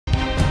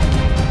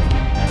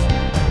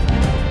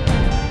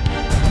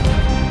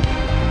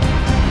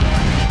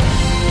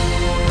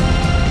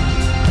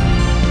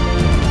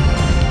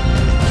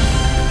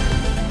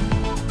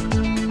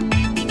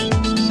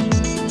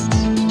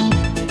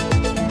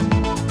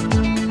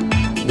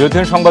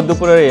Bulletin সংবাদ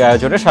দুপুরের এই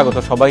আয়োজনে স্বাগত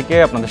সবাইকে।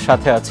 আপনাদের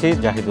সাথে আছি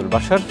জাহিদুল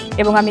বাশার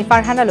এবং আমি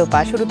ফারহানা লোপা।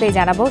 শুরুতেই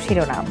জানাবো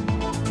শিরোনাম।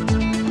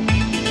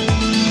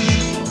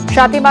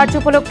 ৭ই মার্চ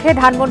উপলক্ষে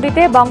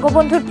ধানমন্ডিতে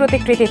বঙ্গবন্ধুর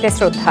প্রতিকৃতিতে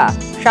শ্রদ্ধা,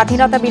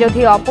 স্বাধীনতা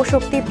বিরোধী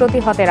অপশক্তি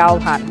প্রতিহতের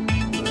আহ্বান।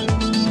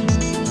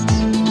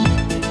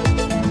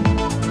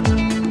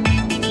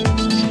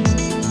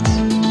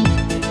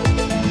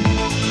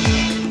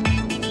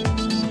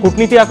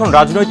 কূটনীতি এখন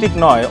রাজনৈতিক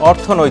নয়,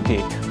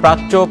 অর্থনৈতিক।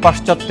 প্রাচ্য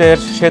পাশ্চাত্যের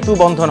সেতু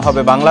বন্ধন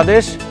হবে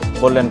বাংলাদেশ,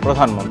 বললেন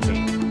প্রধানমন্ত্রী।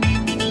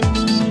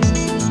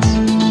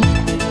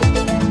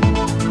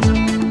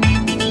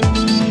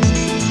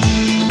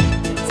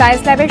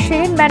 সায়েন্স ল্যাবের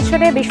শিরিন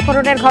ম্যানশনে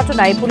বিস্ফোরণের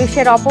ঘটনায়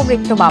পুলিশের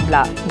অপমৃত্যু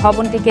মামলা,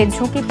 ভবনটিকে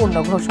ঝুঁকিপূর্ণ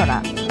ঘোষণা।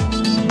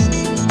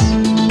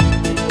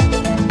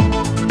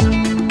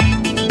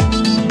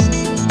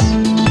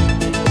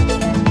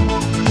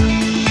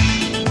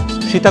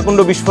 সীতাকুণ্ড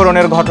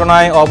বিস্ফোরণের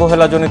ঘটনায়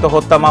অবহেলাজনিত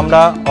হত্যা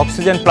মামলা,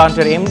 অক্সিজেন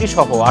প্লান্টের এমডি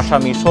সহ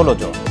আসামি 16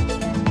 জন।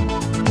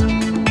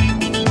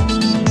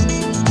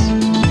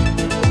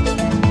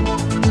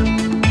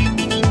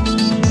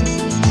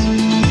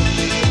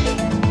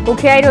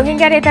 উখিয়ায়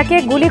রোহিঙ্গা নেতাকে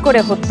গুলি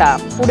করে হত্যা,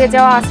 পুড়ে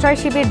যাওয়া আশ্রয়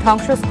শিবির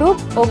ধ্বংসস্তূপ,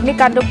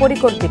 অগ্নিকাণ্ড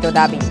পরিকল্পিত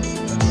দাবি।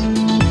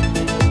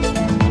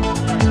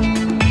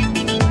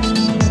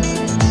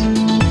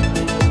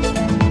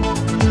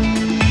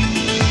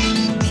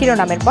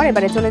 শিরোনামের পর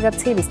এবারে চলে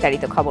যাচ্ছে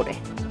বিস্তারিত খবরে।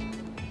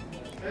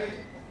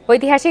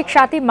 ঐতিহাসিক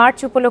 ৭ই মার্চ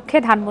উপলক্ষে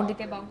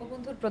ধানমন্ডিতে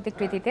বঙ্গবন্ধুর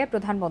প্রতিকৃতিতে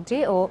প্রধানমন্ত্রী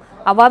ও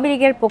আওয়ামী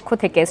লীগের পক্ষ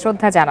থেকে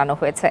শ্রদ্ধা জানানো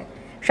হয়েছে।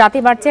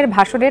 ৭ই মার্চের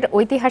ভাষণের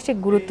ঐতিহাসিক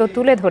গুরুত্ব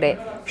তুলে ধরে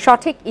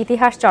সঠিক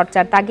ইতিহাস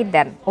চর্চার তাগিদ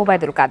দেন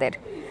ওবায়দুল কাদের।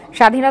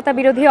 স্বাধীনতা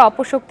বিরোধী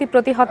অপশক্তি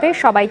প্রতিহতে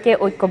সবাইকে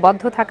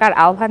ঐক্যবদ্ধ থাকার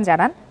আহ্বান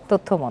জানান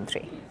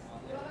তথ্যমন্ত্রী।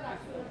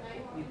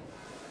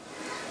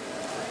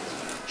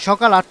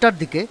 সকাল ৮টার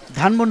দিকে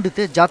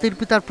ধানমন্ডিতে জাতির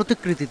পিতার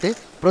প্রতিকৃতিতে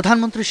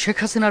প্রধানমন্ত্রী শেখ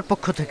হাসিনার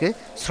পক্ষ থেকে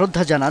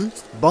শ্রদ্ধা জানান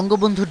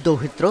বঙ্গবন্ধুর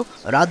দৌহিত্র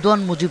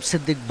রাদওয়ান মুজিব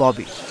সিদ্দিক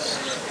ববি।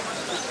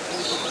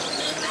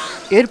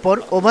 এরপর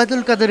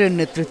ওবায়দুল কাদেরের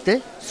নেতৃত্বে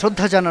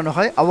শ্রদ্ধা জানানো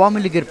হয় আওয়ামী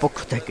লীগের পক্ষ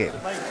থেকে।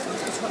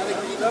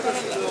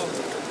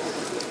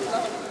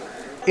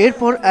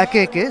 এরপর একে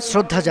একে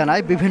শ্রদ্ধা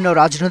জানায় বিভিন্ন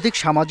রাজনৈতিক,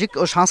 সামাজিক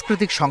ও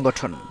সাংস্কৃতিক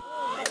সংগঠন।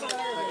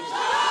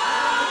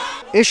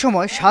 এ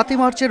সময় ৭ই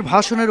মার্চের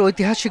ভাষণের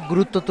ঐতিহাসিক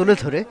গুরুত্ব তুলে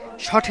ধরে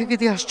সঠিক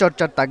ইতিহাস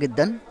চর্চার তাগিদ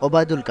দেন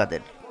ওবায়দুল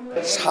কাদের।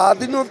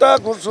 স্বাধীনতা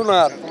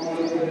ঘোষণার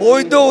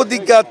বৈধ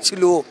অধিকার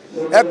ছিল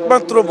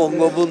একমাত্র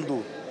বঙ্গবন্ধু,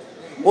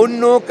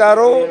 অন্য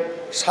কারো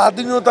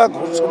স্বাধীনতা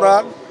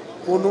ঘোষণার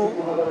কোনো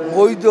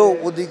বৈধ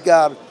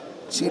অধিকার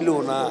ছিল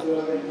না।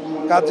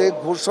 কাজে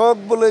ঘোষক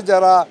বলে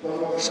যারা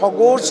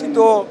স্বঘোষিত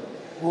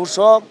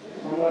ঘোষক,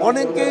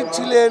 অনেকেই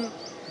ছিলেন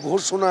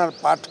ঘোষণার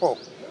পাঠক।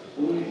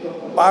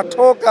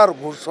 পাঠক আর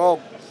ঘোষক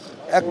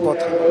এক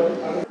কথা।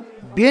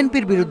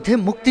 বিএনপির বিরুদ্ধে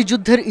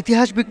মুক্তিযুদ্ধের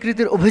ইতিহাস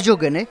বিকৃতির অভিযোগ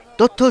এনে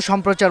তথ্য ও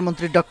সম্প্রচার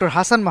মন্ত্রী ডক্টর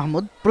হাসান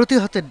মাহমুদ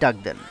প্রতিহতের ডাক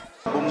দেন।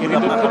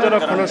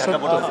 দুঃখজনক হলো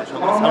সত্য,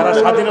 যারা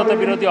স্বাধীনতা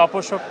বিরোধী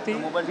অপশক্তি,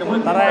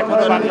 তারা এখন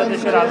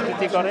বাংলাদেশে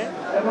রাজনীতি করে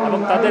এবং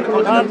তাদের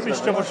প্রধান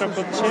পৃষ্ঠপোষক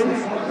হচ্ছে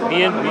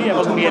বিএনপি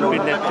এবং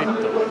বিএনপির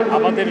নেতৃত্ব।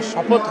 আমাদের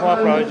শপথ হওয়া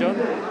প্রয়োজন,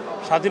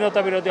 স্বাধীনতা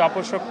বিরোধী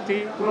অপশক্তি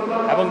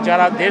এবং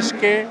যারা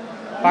দেশকে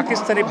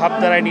পাকিস্তানি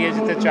ভাবধারায় নিয়ে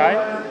যেতে চায়,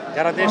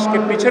 যারা দেশকে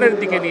পিছনের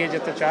দিকে নিয়ে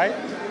যেতে চায়,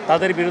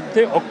 তাদের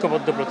বিরুদ্ধে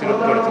ঐক্যবদ্ধ প্রতিরোধ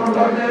গড়ে তুলতে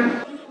হবে।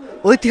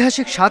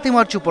 ঐতিহাসিক ৭ই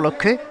মার্চ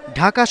উপলক্ষে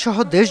ঢাকা সহ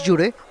দেশ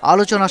জুড়ে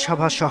আলোচনা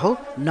সভা সহ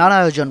নানা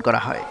আয়োজন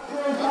করা হয়।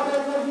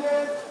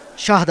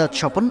 শাহাদাত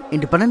স্বপন,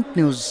 ইন্ডিপেন্ডেন্ট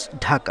নিউজ,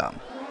 ঢাকা।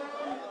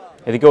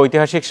 এদিকে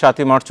ঐতিহাসিক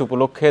 ৭ই মার্চ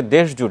উপলক্ষে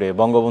দেশ জুড়ে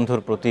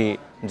বঙ্গবন্ধুর প্রতি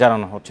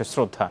জানানো হচ্ছে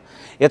শ্রদ্ধা।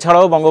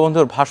 এছাড়াও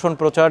বঙ্গবন্ধুর ভাষণ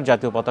প্রচার,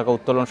 জাতীয় পতাকা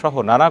উত্তোলন সহ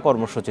নানা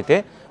কর্মসূচিতে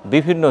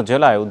বিভিন্ন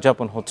জেলায়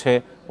উদযাপন হচ্ছে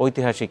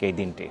ঐতিহাসিক এই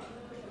দিনটি।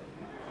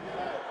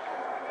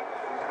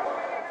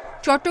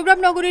 চট্টগ্রাম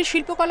নগরীর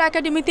শিল্পকলা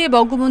একাডেমিতে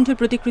বঙ্গবন্ধুর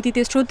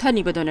প্রতিকৃতিতে শ্রদ্ধা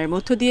নিবেদনের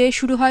মধ্য দিয়ে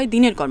শুরু হয়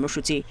দিনের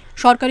কর্মসূচি।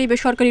 সরকারি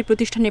বেসরকারি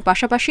প্রতিষ্ঠানের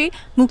পাশাপাশি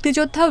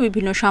মুক্তিযোদ্ধা ও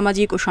বিভিন্ন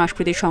সামাজিক ও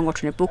সাংস্কৃতিক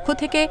সংগঠনের পক্ষ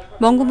থেকে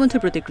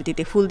বঙ্গবন্ধুর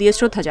প্রতিকৃতিতে ফুল দিয়ে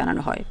শ্রদ্ধা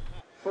জানানো হয়।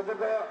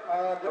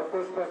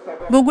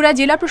 বগুড়া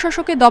জেলা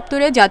প্রশাসকের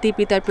দপ্তরে জাতির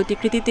পিতার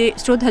প্রতিকৃতিতে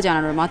শ্রদ্ধা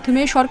জানানোর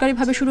মাধ্যমে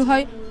সরকারিভাবে শুরু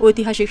হয়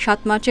ঐতিহাসিক ৭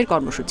 মার্চের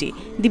কর্মসূচি।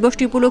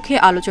 দিবসটি উপলক্ষে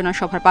আলোচনা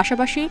সভার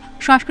পাশাপাশি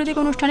সাংস্কৃতিক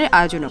অনুষ্ঠানের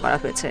আয়োজনও করা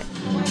হয়েছে।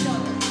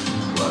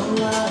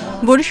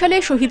 বরিশালে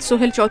শহীদ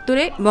সোহেল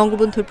চত্বরে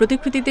বঙ্গবন্ধুর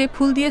প্রতিকৃতিতে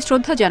ফুল দিয়ে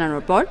শ্রদ্ধা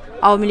জানানোর পর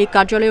আওয়ামী লীগ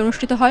কার্যালয়ে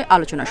অনুষ্ঠিত হয়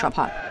আলোচনা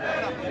সভা।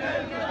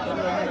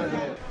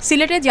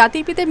 সিলেটে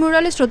জাতির পিতার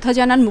ম্যুরালে শ্রদ্ধা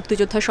জানান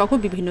মুক্তিযোদ্ধা সহ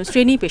বিভিন্ন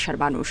শ্রেণী পেশার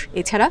মানুষ।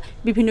 এছাড়া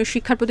বিভিন্ন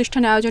শিক্ষা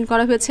প্রতিষ্ঠানে আয়োজন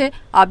করা হয়েছে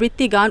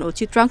আবৃত্তি, গান ও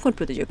চিত্রাঙ্কন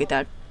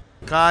প্রতিযোগিতার।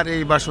 কার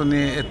এই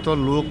ভাষণে এত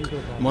লোক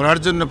মরার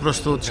জন্য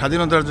প্রস্তুত,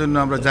 স্বাধীনতার জন্য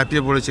আমরা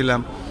ঝাঁপিয়ে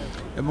পড়েছিলাম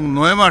এবং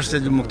 ৯ মার্চে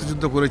যে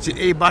মুক্তিযুদ্ধ করেছি,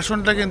 এই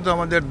ভাষণটা কিন্তু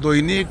আমাদের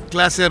দৈনিক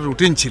ক্লাসের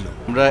রুটিন ছিল।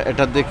 আমরা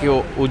এটা দেখে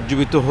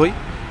উজ্জীবিত হই।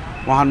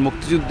 মহান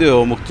মুক্তিযুদ্ধেও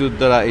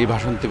মুক্তিযোদ্ধারা এই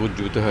ভাষণ থেকে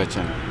উজ্জীবিত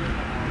হয়েছেন।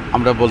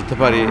 আমরা বলতে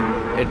পারি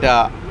এটা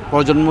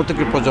প্রজন্ম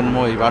থেকে প্রজন্ম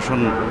এই ভাষণ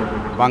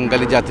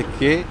বাঙালি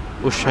জাতিকে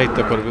উৎসাহিত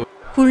করবে।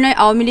 খুলনায়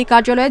আওয়ামী লীগ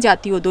কার্যালয়ে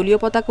জাতীয় দলীয়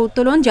পতাকা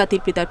উত্তোলন,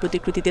 জাতির পিতার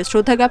প্রতিকৃতিতে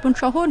শ্রদ্ধা জ্ঞাপন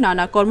সহ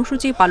নানা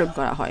কর্মসূচি পালন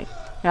করা হয়।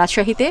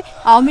 রাজশাহীতে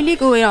আওয়ামী লীগ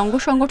ও এর অঙ্গ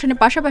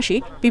সংগঠনের পাশাপাশি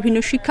বিভিন্ন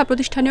শিক্ষা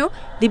প্রতিষ্ঠানেও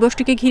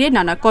দিবসটিকে ঘিরে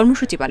নানা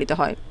কর্মসূচি পালিত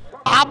হয়।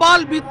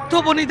 আবাল বৃদ্ধ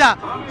বনিতা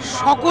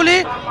সকলে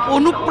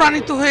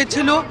অনুপ্রাণিত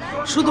হয়েছিল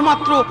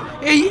শুধুমাত্র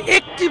এই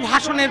একটি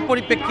ভাষণের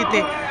পরিপ্রেক্ষিতে।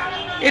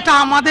 এটা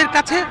আমাদের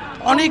কাছে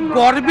অনেক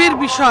গর্বের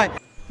বিষয়।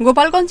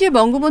 গোপালগঞ্জে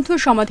বঙ্গবন্ধুর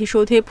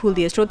সমাধিসৌধে ফুল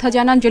দিয়ে শ্রদ্ধা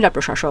জানান জেলা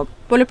প্রশাসক।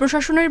 পৌর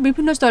প্রশাসনের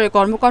বিভিন্ন স্তরের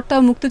কর্মকর্তা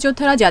ও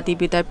মুক্তিযোদ্ধারা জাতির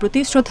পিতার প্রতি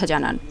শ্রদ্ধা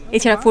জানান।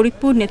 এছাড়া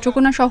ফরিদপুর,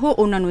 নেত্রকোনা সহ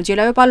অন্যান্য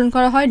জেলায়ও পালন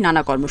করা হয়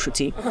নানা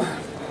কর্মসূচি।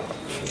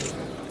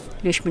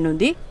 রেশমি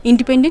নন্দী,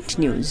 ইন্ডিপেন্ডেন্ট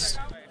নিউজ।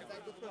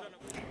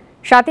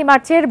 ৭ই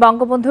মার্চের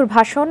বঙ্গবন্ধুর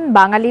ভাষণ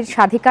বাঙালির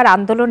স্বাধিকার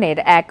আন্দোলনের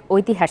এক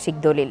ঐতিহাসিক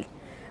দলিল।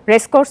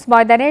 রেসকোর্স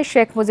ময়দানে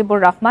শেখ মুজিবুর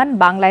রহমান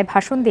বাংলায়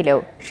ভাষণ দিলেও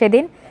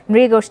সেদিন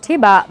নৃগোষ্ঠী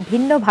বা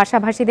ভিন্ন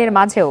ভাষাভাষীদের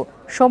মাঝেও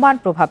সমান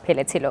প্রভাব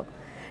ফেলেছিল।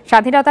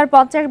 স্বাধীনতার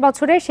 ৫০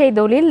 বছরে সেই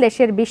দলিল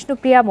দেশের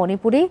বিষ্ণুপ্রিয়া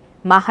মণিপুরী,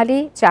 মাহালি,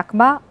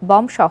 চাকমা,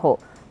 বম সহ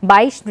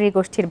 ২২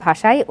 নৃগোষ্ঠীর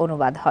ভাষায়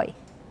অনুবাদ হয়।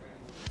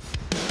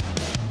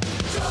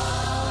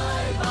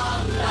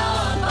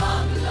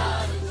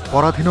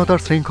 পরাধীনতার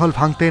শৃঙ্খল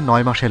ভাঙতে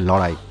 ৯ মাসের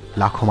লড়াই,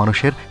 লাখো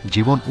মানুষের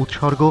জীবন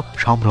উৎসর্গ,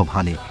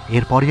 সম্ভ্রমহানি,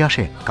 এরপরই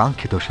আসে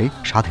কাঙ্ক্ষিত সেই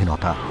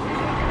স্বাধীনতা।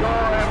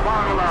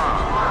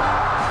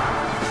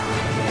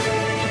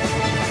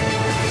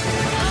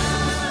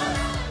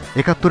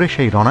 একাত্তরে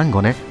সেই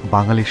রণাঙ্গনে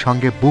বাঙালির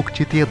সঙ্গে বুক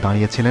চিতিয়ে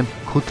দাঁড়িয়েছিলেন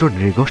ক্ষুদ্র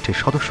নৃগোষ্ঠীর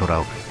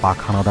সদস্যরাও। পাক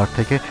হানাদার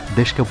থেকে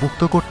দেশকে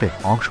মুক্ত করতে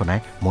অংশ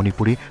নেয়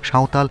মণিপুরী,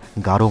 সাঁওতাল,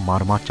 গারো,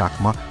 মারমা,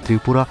 চাকমা,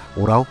 ত্রিপুরা,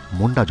 ওরাও,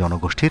 মুন্ডা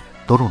জনগোষ্ঠীর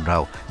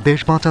তরুণরাও। দেশ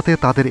বাঁচাতে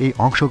তাদের এই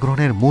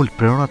অংশগ্রহণের মূল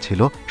প্রেরণা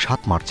ছিল ৭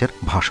 মার্চের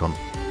ভাষণ।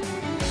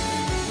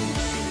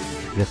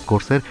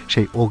 রেসকোর্সের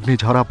সেই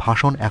অগ্নিঝরা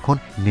ভাষণ এখন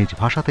নিজ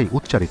ভাষাতেই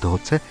উচ্চারিত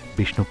হচ্ছে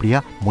বিষ্ণুপ্রিয়া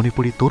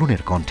মণিপুরী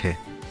তরুণের কণ্ঠে।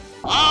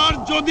 আর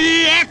যদি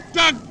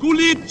একটা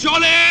গুলি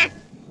চলে,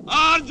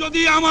 আর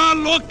যদি আমার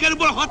লোকের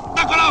উপর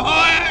হত্যা করা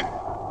হয়,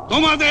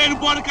 তোমাদের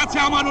উপর কাছে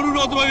আমার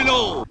অনুরোধ রইল,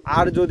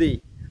 আর যদি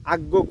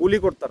আগ্য গুলি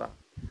করতারা,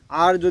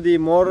 আর যদি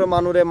মোর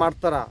মানুরে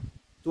মারতারা,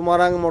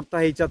 তোমারাং মরতা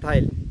হিচা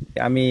থাইল।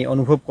 আমি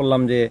অনুভব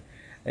করলাম যে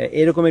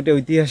এরকম একটা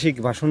ঐতিহাসিক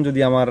ভাষণ যদি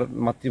আমার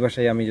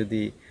মাতৃভাষায় আমি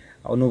যদি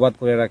অনুবাদ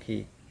করে রাখি,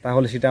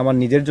 তাহলে সেটা আমার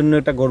নিজের জন্য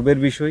একটা গর্বের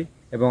বিষয়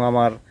এবং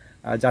আমার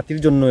জাতির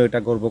জন্য এটা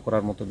গর্ব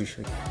করার মতো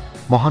বিষয়।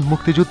 মহান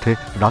মুক্তিযুদ্ধে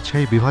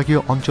রাজশাহী বিভাগীয়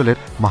অঞ্চলের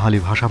মাহালি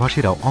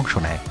ভাষাভাষীরাও অংশ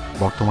নেয়।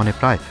 বর্তমানে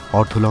প্রায়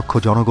অর্ধলক্ষ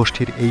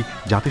জনগোষ্ঠীর এই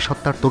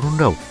জাতিসত্তার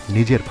তরুণরাও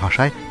নিজের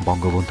ভাষায়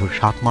বঙ্গবন্ধুর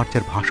 ৭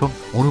 মার্চের ভাষণ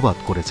অনুবাদ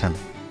করেছেন।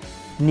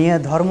 নিয়ে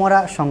ধর্মরা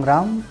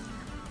সংগ্রাম,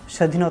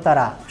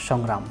 স্বাধীনতারা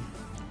সংগ্রাম,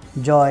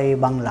 জয়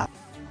বাংলা।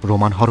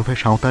 রোমান হরফে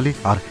সাঁওতালি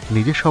আর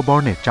নিজস্ব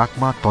বর্ণে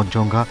চাকমা,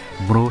 তঞ্চঙ্গা,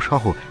 ম্রো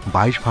সহ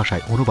 ২২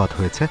 ভাষায় অনুবাদ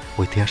হয়েছে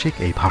ঐতিহাসিক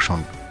এই ভাষণ।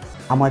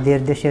 আমাদের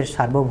দেশের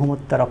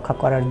সার্বভৌমত্ব রক্ষা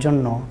করার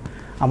জন্য,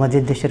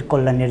 আমাদের দেশের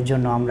কল্যাণের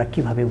জন্য আমরা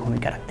কিভাবে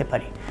ভূমিকা রাখতে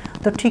পারি।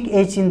 তো ঠিক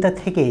এই চিন্তা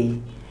থেকেই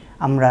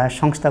আমরা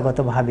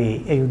সংস্থাগতভাবে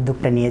এই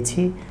উদ্যোগটা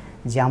নিয়েছি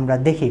যে আমরা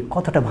দেখি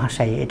কতটা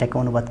ভাষায় এটাকে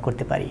অনুবাদ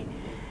করতে পারি,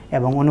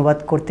 এবং অনুবাদ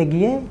করতে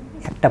গিয়ে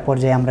একটা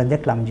পর্যায়ে আমরা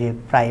দেখলাম যে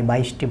প্রায়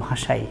 ২২টি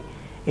ভাষায়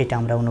এটা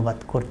আমরা অনুবাদ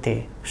করতে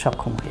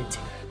সক্ষম হয়েছি।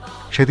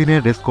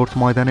 সেদিনের রেসকোর্স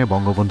ময়দানে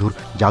বঙ্গবন্ধুর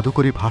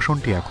জাদুকরী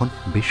ভাষণটি এখন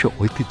বিশ্ব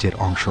ঐতিহ্যের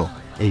অংশ।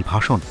 এই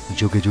ভাষণ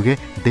যুগে যুগে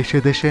দেশে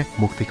দেশে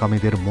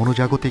মুক্তিকামীদের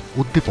মনোজাগতিক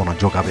উদ্দীপনা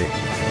যোগাবে।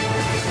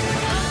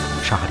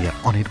 Shahriar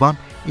Anirban,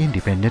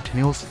 independent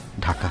news,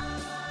 Dhaka.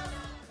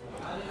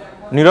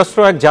 নিরস্ত্র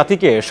এক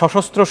জাতিকে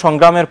সশস্ত্র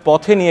সংগ্রামের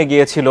পথে নিয়ে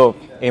গিয়েছিল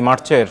এই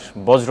মার্চের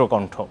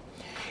বজ্রকণ্ঠ।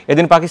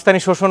 এদিন পাকিস্তানি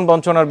শোষণ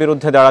বঞ্চনার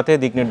বিরুদ্ধে দাঁড়াতে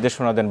দিক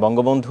নির্দেশনা দেন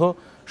বঙ্গবন্ধু।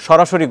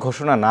 সরাসরি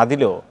ঘোষণা না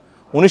দিলেও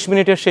 ১৯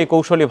 মিনিটের সেই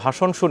কৌশলী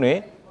ভাষণ শুনে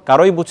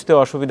কারোই বুঝতে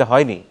অসুবিধা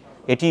হয়নি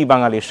এটিই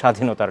বাঙালির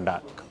স্বাধীনতার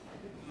ডাক।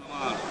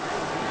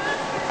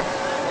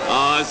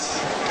 আজ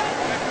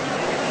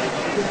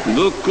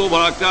দুঃখ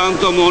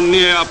ভারাক্রান্ত মন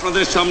নিয়ে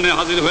আপনাদের সামনে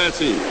হাজির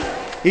হয়েছি।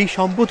 এই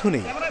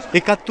সম্বোধনে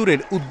 ৭১-এর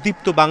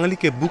উদ্দীপ্ত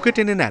বাঙালিকে বুকে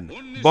টেনে নেন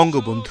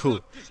বঙ্গবন্ধু।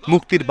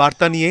 মুক্তির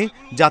বার্তা নিয়ে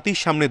জাতির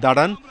সামনে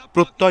দাঁড়ান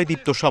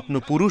প্রত্যয়দীপ্ত স্বপ্ন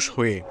পুরুষ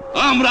হয়ে।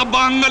 আমরা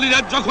বাঙালিরা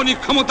যখনই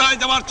ক্ষমতায়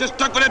যাওয়ার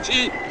চেষ্টা করেছি,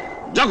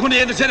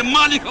 যখনই এদেশের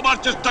মালিক হবার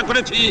চেষ্টা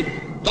করেছি,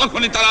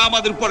 তখনই তারা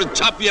আমাদের উপর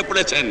ঝাঁপিয়ে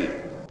পড়েছেন।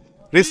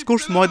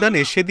 রেসকোর্স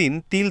ময়দানে সেদিন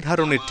তিল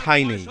ধারণের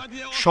ঠাঁই নেই।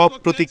 সব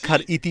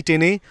প্রতীক্ষার ইতি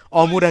টেনে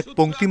অমর এক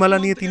পংক্তিমালা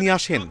নিয়ে তিনি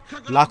আসেন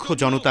লাখো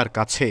জনতার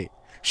কাছে।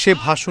 সে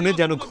ভাষণে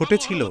যেন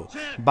ঘটেছিল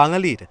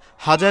বাঙালির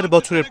হাজার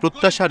বছরের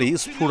প্রত্যাশারই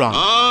স্ফুরণ।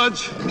 আজ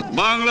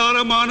বাংলার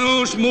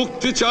মানুষ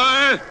মুক্তি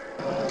চায়,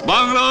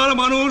 বাংলার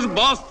মানুষ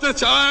বাঁচতে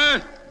চায়,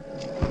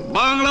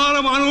 বাংলার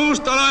মানুষ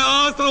তারা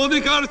আজ তার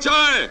অধিকার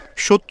চায়।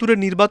 ৭০-এর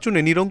নির্বাচনে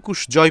নিরঙ্কুশ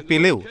জয়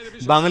পেলেও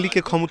বাঙালিকে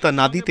ক্ষমতা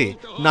না দিতে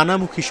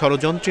নানামুখী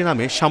ষড়যন্ত্রে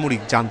নামে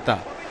সামরিক জান্তা।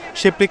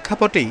 সে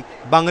প্রেক্ষাপটেই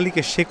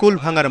বাঙালিকে শেকল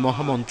ভাঙার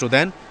মহামন্ত্র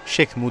দেন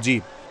শেখ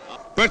মুজিব।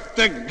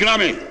 প্রত্যেক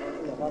গ্রামে,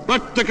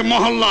 প্রত্যেক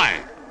মহল্লায়,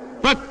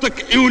 প্রত্যেক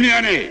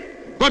ইউনিয়নে,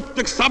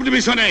 প্রত্যেক সাব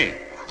ডিভিশনে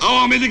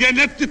আওয়ামী লীগের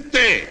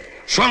নেতৃত্বে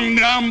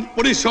সংগ্রাম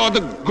পরিষদ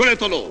গড়ে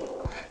তোলো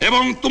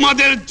এবং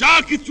তোমাদের যা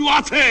কিছু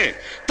আছে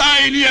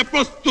তাই নিয়ে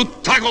প্রস্তুত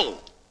থাকো।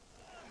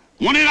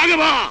 মনে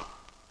রাখবা,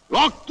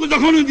 রক্ত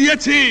যখন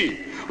দিয়েছি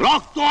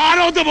রক্ত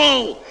আরো দেব,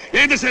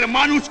 এদেশের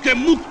মানুষকে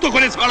মুক্ত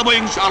করে ছাড়বো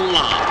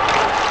ইনশাআল্লাহ।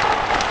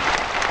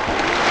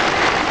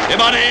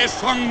 এবারে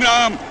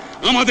সংগ্রাম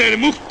আমাদের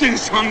মুক্তির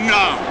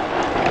সংগ্রাম,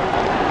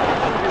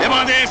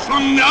 এবারে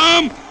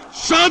সংগ্রাম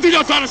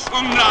স্বাধীনতার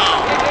সংগ্রাম।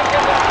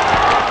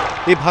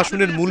 এ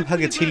ভাষণের মূল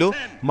ভাগে ছিল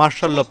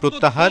মার্শাল ল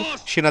প্রত্যাহার,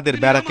 সেনাদের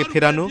ব্যারাকে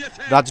ফেরানো,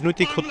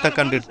 রাজনৈতিক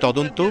হত্যাকাণ্ডের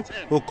তদন্ত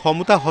ও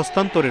ক্ষমতা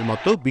হস্তান্তরের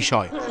মতো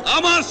বিষয়।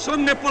 আমার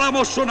সঙ্গে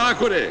পরামর্শ না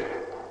করে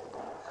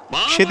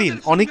সেদিন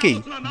অনেকেই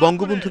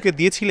বঙ্গবন্ধুকে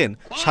দিয়েছিলেন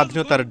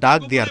স্বাধীনতার ডাক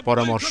দেওয়ার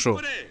পরামর্শ।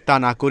 তা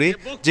না করে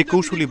যে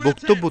কৌশলী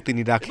বক্তব্য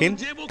তিনি রাখেন,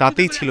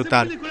 তাতেই ছিল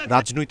তার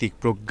রাজনৈতিক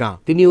প্রজ্ঞা।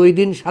 তিনি ওই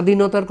দিন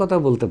স্বাধীনতার কথা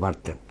বলতে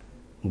পারতেন,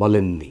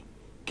 বলেননি।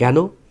 কেন?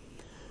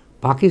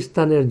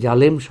 পাকিস্তানের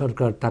জালেম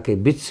সরকার তাকে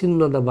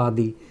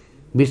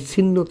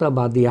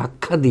বিচ্ছিন্নতাবাদী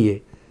আখ্যা দিয়ে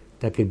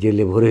তাকে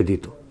জেলে ভরে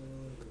দিত।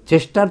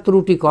 চেষ্টার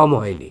ত্রুটি কম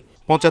হয়নি।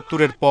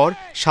 ৭৫-এর পর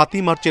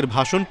 ৭ই মার্চের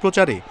ভাষণ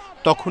প্রচারে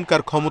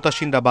তখনকার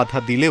ক্ষমতাসীনরা বাধা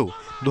দিলেও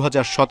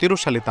 ২০১৭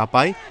 সালে তা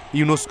পায়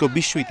ইউনেস্কো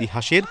বিশ্ব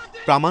ইতিহাসের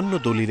প্রামাণ্য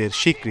দলিলের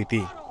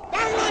স্বীকৃতি।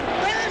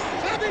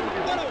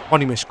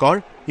 অনিমেষ কর,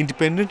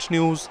 ইন্ডিপেন্ডেন্ট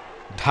নিউজ,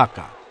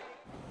 ঢাকা।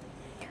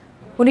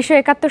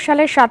 ১৯৭১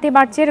 সালের ৭ই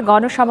মার্চের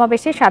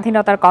গণসমাবেশে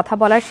স্বাধীনতার কথা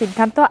বলার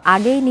সিদ্ধান্ত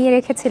আগেই নিয়ে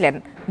রেখেছিলেন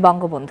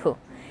বঙ্গবন্ধু।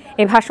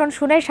 এ ভাষণ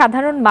শুনে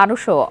সাধারণ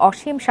মানুষও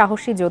অসীম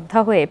সাহসী যোদ্ধা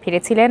হয়ে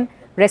ফিরেছিলেন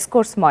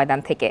রেসকোর্স ময়দান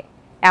থেকে,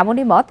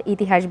 এমনই মত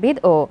ইতিহাসবিদ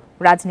ও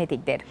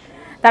রাজনীতিকদের।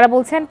 তারা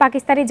বলছেন,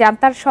 পাকিস্তানি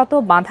জান্তার শত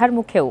বাধার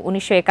মুখেও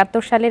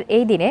 ১৯৭১ সালের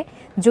এই দিনে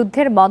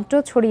যুদ্ধের মন্ত্র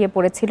ছড়িয়ে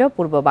পড়েছিল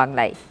পূর্ব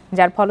বাংলায়,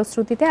 যার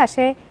ফলশ্রুতিতে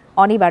আসে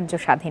অনিবার্য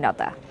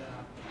স্বাধীনতা।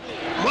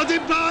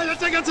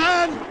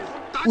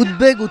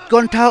 উদ্বেগ,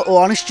 উৎকণ্ঠা ও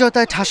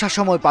অনিশ্চয়তায় ঠাসা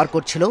সময় পার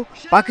করছিল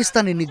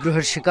পাকিস্তানি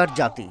নিগ্রহের শিকার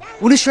জাতি।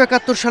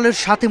 ১৯৭১ সালের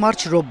 ৭ই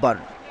মার্চ রোববার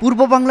পূর্ব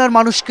বাংলার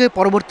মানুষকে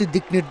পরবর্তী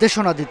দিক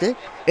নির্দেশনা দিতে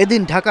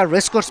এদিন ঢাকার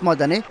রেসকোর্স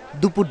ময়দানে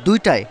দুপুর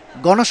 ২টায়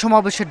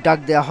গণসমাবেশের ডাক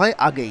দেয়া হয়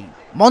আগেই।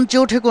 মঞ্চে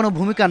ওঠে কোনো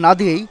ভূমিকা না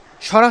দিয়েই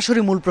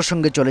সরাসরি মূল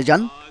প্রসঙ্গে চলে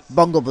যান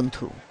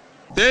বঙ্গবন্ধু।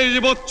 ২৩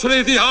 বছরের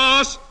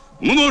ইতিহাস,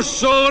 মুমূর্ষ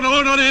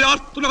নরনারীর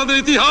আর্তনাদের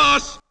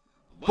ইতিহাস।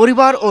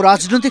 পরিবার ও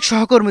রাজনৈতিক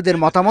সহকর্মীদের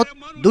মতামত,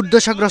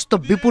 দুর্দশাগ্রস্ত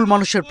বিপুল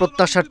মানুষের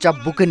প্রত্যাশার চাপ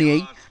বুকে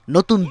নিয়েই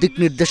নতুন দিক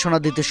নির্দেশনা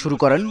দিতে শুরু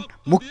করেন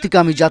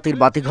মুক্তিকামী জাতির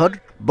বাতিঘর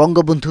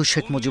বঙ্গবন্ধু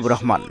শেখ মুজিবুর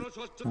রহমান।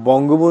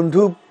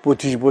 বঙ্গবন্ধু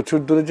 ২৫ বছর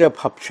ধরে যা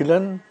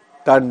ভাবছিলেন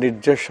তার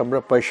নির্দেশ আমরা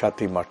পাই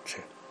 ৭ই মার্চে।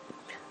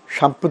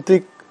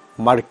 সাম্প্রতিক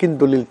মার্কিন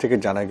দলিল থেকে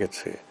জানা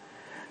গেছে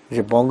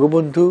যে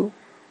বঙ্গবন্ধু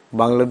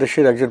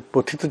বাংলাদেশের একজন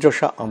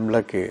পথিতযশা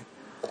আমলাকে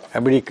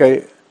আমেরিকায়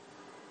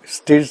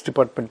স্টেট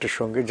ডিপার্টমেন্টের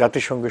সঙ্গে,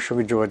 জাতিসংঘের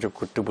সঙ্গে যোগাযোগ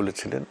করতে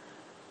বলেছিলেন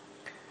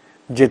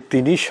যে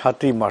তিনি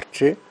 ৭ই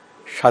মার্চে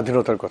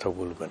স্বাধীনতার কথা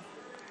বলবেন।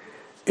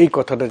 এই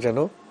কথাটা যেন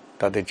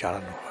তাদের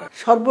জানানো হয়।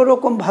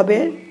 সর্বরকমভাবে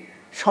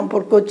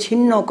সম্পর্ক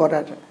ছিন্ন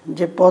করার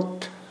যে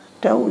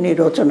পথটা উনি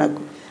রচনা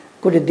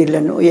করে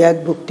দিলেন ওই এক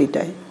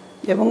বক্তৃতায়,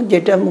 এবং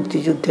যেটা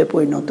মুক্তিযুদ্ধে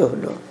পরিণত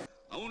হলো।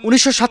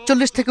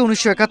 ১৯৪৭ থেকে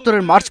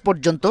 ১৯৭১-এর মার্চ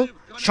পর্যন্ত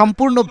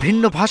সম্পূর্ণ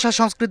ভিন্ন ভাষা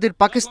সংস্কৃতির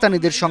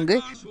পাকিস্তানিদের সঙ্গে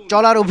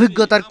চলার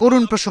অভিজ্ঞতার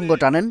করুণ প্রসঙ্গ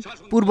টানেন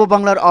পূর্ব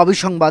বাংলার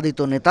অবিসংবাদিত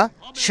নেতা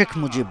শেখ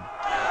মুজিব।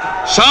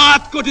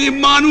 ৭ কোটি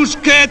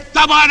মানুষকে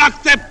তাবা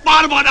রাখতে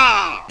পারবো না।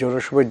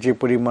 জনসভায় যে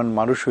পরিমাণ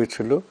মানুষ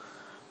হয়েছিল,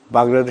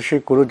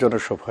 বাংলাদেশের কোনো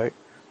জনসভায়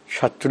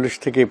 ৪৭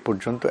 থেকে এই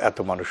পর্যন্ত এত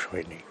মানুষ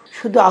হয়নি।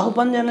 শুধু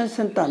আহ্বান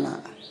জানাচ্ছেন তা না,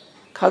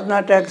 খাজনা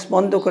ট্যাক্স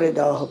বন্ধ করে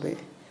দেওয়া হবে,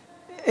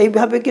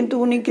 এইভাবে কিন্তু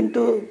উনি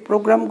কিন্তু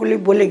প্রোগ্রামগুলি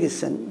বলে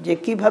গেছেন যে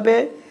কিভাবে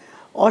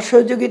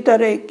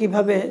অসহযোগিতারে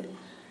কিভাবে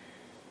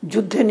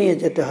যুদ্ধে নিয়ে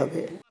যেতে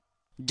হবে।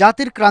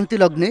 জাতির ক্রান্তি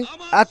লগ্নে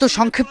এত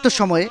সংক্ষিপ্ত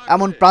সময়ে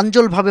এমন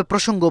প্রাঞ্জলভাবে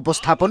প্রসঙ্গ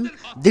উপস্থাপন,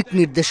 দিক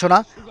নির্দেশনা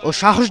ও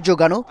সাহস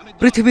যোগানো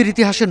পৃথিবীর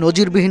ইতিহাসে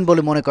নজিরবিহীন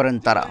বলে মনে করেন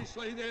তারা।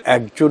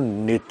 একজন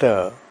নেতা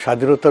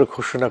স্বাধীনতার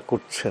ঘোষণা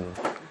করছেন,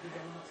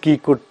 কি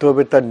করতে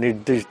হবে তার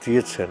নির্দেশ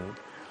দিয়েছেন,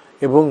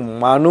 এবং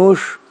মানুষ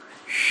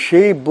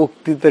সেই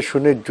বক্তৃতা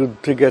শুনে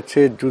যুদ্ধে গেছে,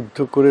 যুদ্ধ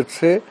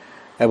করেছে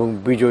এবং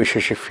বিজয়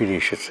শেষে ফিরে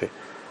এসেছে।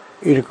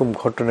 এরকম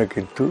ঘটনা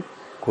কিন্তু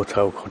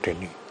কোথাও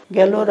ঘটেনি।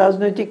 গেল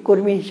রাজনৈতিক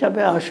কর্মী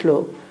হিসাবে, আসলো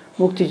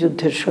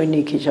মুক্তিযুদ্ধের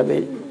সৈনিক হিসাবে,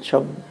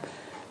 সব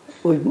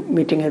ওই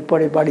মিটিংয়ের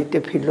পরে বাড়িতে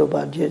ফিরলো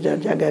বা যে যার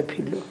জায়গায়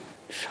ফিরলো।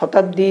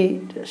 শতাব্দী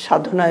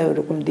সাধনায়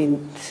ওরকম দিন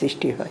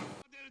সৃষ্টি হয়।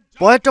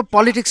 পয়েট অব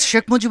পলিটিক্স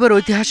শেখ মুজিবের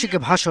ঐতিহাসিক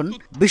ভাষণ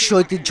বিশ্ব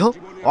ঐতিহ্য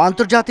ও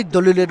আন্তর্জাতিক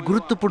দলিলের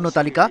গুরুত্বপূর্ণ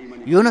তালিকা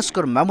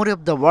ইউনেস্কোর মেমোরি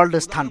অব দ্য ওয়ার্ল্ডে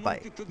স্থান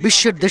পায়।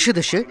 বিশ্বের দেশে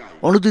দেশে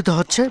অনুদিত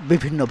হচ্ছে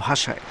বিভিন্ন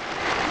ভাষায়।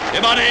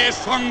 এবারে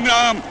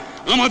সংগ্রাম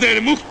আমাদের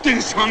মুক্তির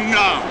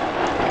সংগ্রাম,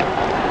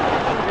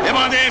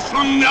 এবারে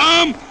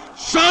সংগ্রাম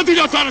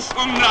স্বাধীনতার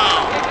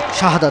সংগ্রাম।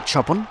 শাহাদাত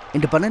স্বপন,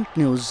 ইন্ডিপেন্ডেন্ট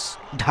নিউজ,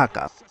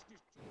 ঢাকা।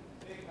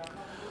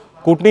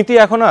 কূটনীতি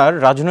এখন আর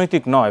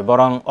রাজনৈতিক নয়,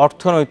 বরং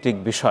অর্থনৈতিক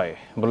বিষয়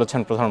বলেছেন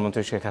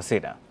প্রধানমন্ত্রী শেখ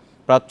হাসিনা।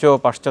 প্রাচ্য ও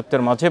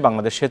পাশ্চাত্যের মাঝে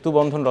বাংলাদেশ সেতু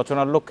বন্ধন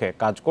রচনার লক্ষ্যে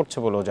কাজ করছে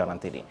বলেও জানান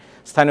তিনি।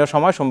 স্থানীয়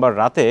সময় সোমবার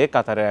রাতে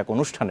কাতারের এক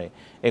অনুষ্ঠানে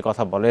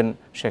কথা বলেন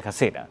শেখ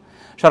হাসিনা।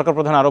 সরকার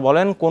প্রধান আরও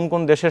বলেন, কোন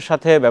কোন দেশের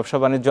সাথে ব্যবসা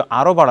বাণিজ্য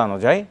আরও বাড়ানো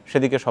যায়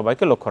সেদিকে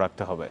সবাইকে লক্ষ্য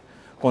রাখতে হবে।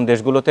 কোন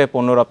দেশগুলোতে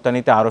পণ্য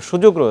রপ্তানিতে আরও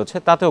সুযোগ রয়েছে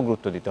তাতেও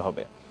গুরুত্ব দিতে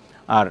হবে।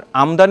 আর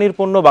আমদানির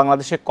পণ্য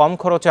বাংলাদেশে কম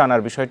খরচে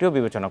আনার বিষয়টিও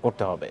বিবেচনা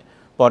করতে হবে।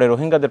 পরে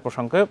রোহিঙ্গাদের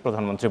প্রসঙ্গে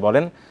প্রধানমন্ত্রী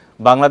বলেন,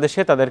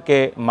 বাংলাদেশে তাদেরকে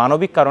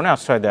মানবিক কারণে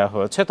আশ্রয় দেওয়া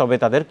হয়েছে, তবে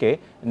তাদেরকে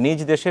নিজ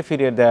দেশে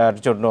ফিরিয়ে দেওয়ার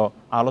জন্য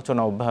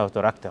আলোচনা অব্যাহত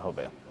রাখতে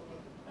হবে।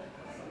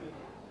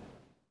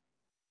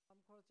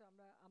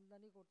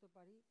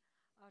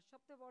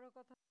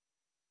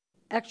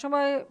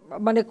 একসময়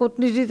মানে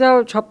কূটনীতিটাও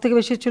সব থেকে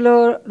বেশি ছিল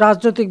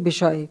রাজনৈতিক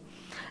বিষয়,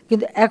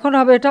 কিন্তু এখন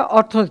হবে এটা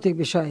অর্থনৈতিক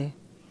বিষয়,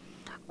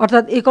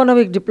 অর্থাৎ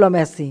ইকোনমিক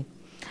ডিপ্লোম্যাসি।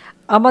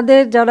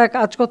 আমাদের যারা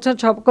কাজ করছেন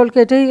সকলকে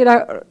এটাই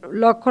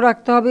লক্ষ্য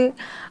রাখতে হবে,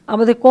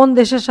 আমাদের কোন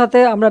দেশের সাথে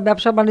আমরা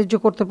ব্যবসা বাণিজ্য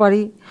করতে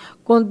পারি,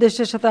 কোন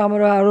দেশের সাথে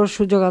আমরা আরও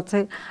সুযোগ আছে,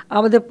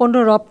 আমাদের পণ্য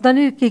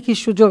রপ্তানির কী কী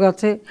সুযোগ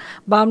আছে,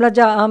 বা আমরা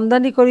যা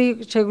আমদানি করি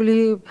সেগুলি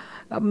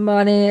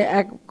মানে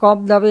এক কম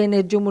দামে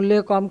ন্যায্য মূল্যে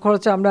কম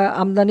খরচে আমরা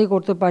আমদানি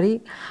করতে পারি।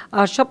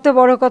 আর সবচেয়ে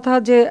বড় কথা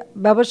যে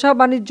ব্যবসা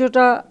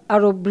বাণিজ্যটা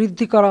আরও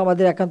বৃদ্ধি করা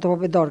আমাদের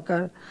একান্তভাবে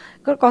দরকার,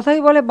 কারণ কথাই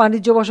বলে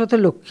বাণিজ্য বশত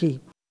লক্ষ্মী।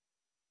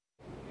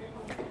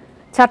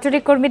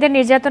 ছাত্রলীগ কর্মীদের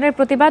নির্যাতনের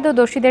প্রতিবাদ ও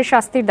দোষীদের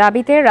শাস্তির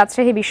দাবিতে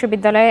রাজশাহী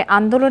বিশ্ববিদ্যালয়ে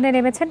আন্দোলনে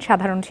নেমেছেন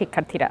সাধারণ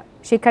শিক্ষার্থীরা।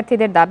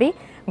 শিক্ষার্থীদের দাবি,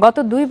 গত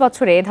 2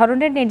 বছরে এ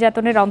ধরনের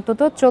নির্যাতনের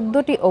অন্তত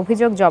 14টি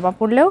অভিযোগ জমা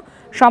পড়লেও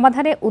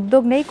সমাধানে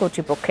উদ্যোগ নেই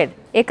কর্তৃপক্ষের।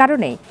 এ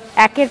কারণেই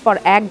একের পর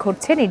এক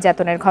ঘটছে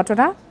নির্যাতনের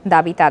ঘটনা,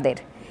 দাবি তাদের।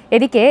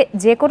 এদিকে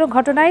যে কোনো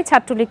ঘটনায়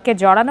ছাত্রলীগকে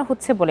জড়ানো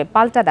হচ্ছে বলে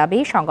পাল্টা দাবি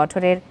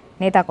সংগঠনের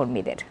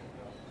নেতাকর্মীদের।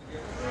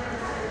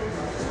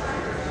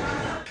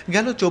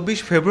 গেল 24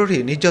 ফেব্রুয়ারি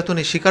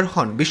নির্যাতনের শিকার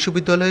হন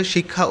বিশ্ববিদ্যালয়ের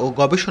শিক্ষা ও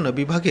গবেষণা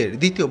বিভাগের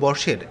 2য়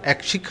বর্ষের এক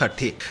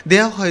শিক্ষার্থী।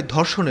 দেয়া হয়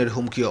ধর্ষণের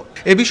হুমকিও।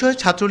 এ বিষয়ে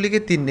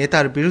ছাত্রলীগের 3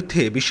 নেতার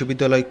বিরুদ্ধে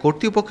বিশ্ববিদ্যালয়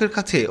কর্তৃপক্ষের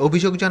কাছে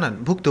অভিযোগ জানান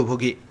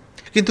ভুক্তভোগী,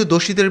 কিন্তু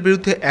দোষীদের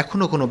বিরুদ্ধে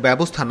এখনও কোনো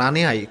ব্যবস্থা না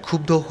নেওয়ায়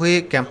ক্ষুব্ধ হয়ে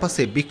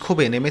ক্যাম্পাসে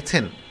বিক্ষোভে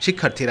নেমেছেন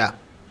শিক্ষার্থীরা।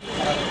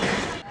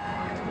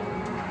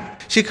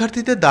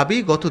 শিক্ষার্থীদের দাবি,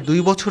 গত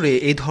 2 বছরে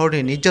এই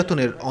ধরনের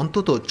নির্যাতনের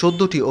অন্তত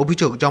 14টি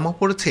অভিযোগ জমা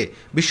পড়েছে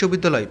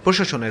বিশ্ববিদ্যালয়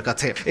প্রশাসনের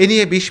কাছে। এ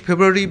নিয়ে 20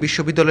 ফেব্রুয়ারি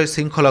বিশ্ববিদ্যালয়ের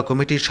শৃঙ্খলা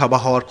কমিটির সভা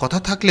হওয়ার কথা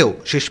থাকলেও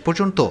শেষ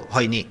পর্যন্ত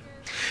হয়নি।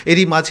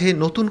 এরই মাঝে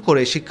নতুন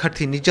করে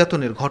শিক্ষার্থী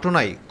নির্যাতনের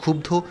ঘটনায়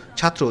ক্ষুব্ধ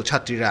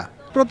ছাত্রছাত্রীরা।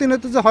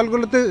 প্রতিনিয়ত যে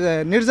হলগুলোতে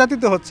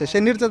নির্যাতিত হচ্ছে,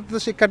 সেই নির্যাতিত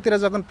শিক্ষার্থীরা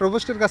যখন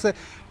প্রভোস্টের কাছে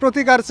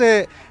প্রতিকার চেয়ে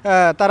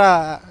তারা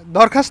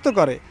দরখাস্ত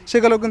করে,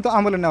 সেগুলো কিন্তু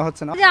আমলে নেওয়া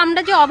হচ্ছে না। যে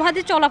আমরা যে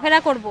অবাধে চলাফেরা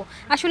করব,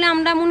 আসলে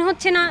আমরা মনে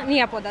হচ্ছে না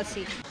নিরাপদ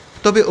আছি।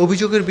 তবে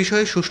অভিযোগের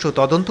বিষয়ে সুষ্ঠু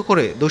তদন্ত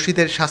করে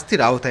দোষীদের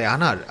শাস্তির আওতায়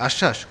আনার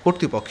আশ্বাস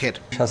কর্তৃপক্ষের।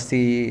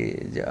 শাস্তি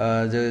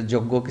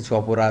যোগ্য কিছু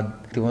অপরাধ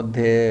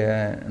ইতিমধ্যে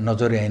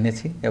নজরে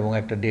এনেছি এবং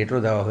একটা ডেটও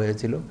দেওয়া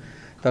হয়েছিল,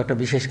 তো একটা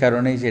বিশেষ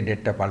কারণেই যে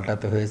ডেটটা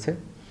পাল্টাতে হয়েছে।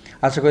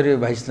 আশা করি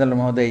ভাইস চ্যান্সেলর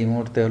মহোদয় এই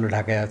মুহূর্তে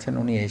ঢাকায় আছেন,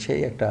 উনি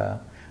এসেই একটা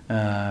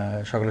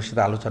সকলের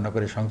সাথে আলোচনা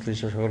করে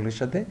সংশ্লিষ্ট সকলের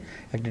সাথে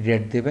একটি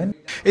ডেট দেবেন।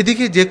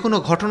 এদিকে যে কোনো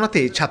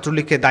ঘটনাতেই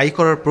ছাত্রলীগকে দায়ী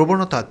করার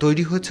প্রবণতা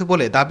তৈরি হয়েছে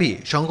বলে দাবি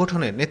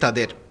সংগঠনের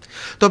নেতাদের।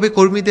 তবে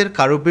কর্মীদের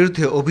কারো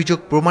বিরুদ্ধে অভিযোগ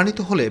প্রমাণিত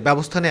হলে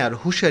ব্যবস্থা নেওয়ার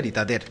হুঁশিয়ারি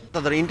তাদের।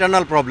 তাদের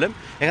ইন্টারনাল প্রবলেম,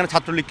 এখানে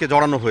ছাত্রলীগকে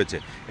জড়ানো হয়েছে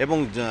এবং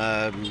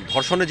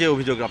ধর্ষণের যে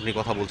অভিযোগ আপনি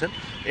কথা বলছেন,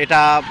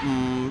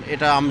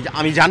 এটা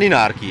আমি জানি না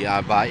আর কি,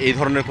 বা এই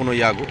ধরনের কোনো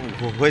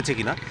হয়েছে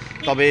কিনা।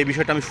 তবে এই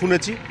বিষয়টা আমি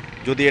শুনেছি,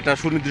 যদি এটা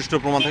সুনির্দিষ্ট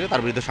প্রমাণ থাকে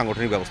তার বিরুদ্ধে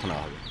সাংগঠনিক ব্যবস্থা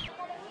নেওয়া হবে।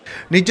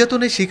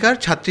 নির্যাতনের শিকার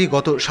ছাত্রী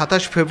গত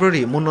 27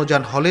 ফেব্রুয়ারি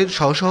মুন্নজান হলের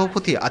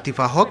সহসভাপতি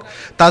আতিফা হক,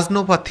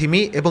 তাজনোপা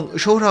থিমি এবং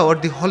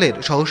সোহরাওয়ার্দী হলের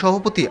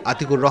সহসভাপতি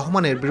আতিকুর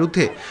রহমানের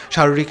বিরুদ্ধে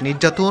শারীরিক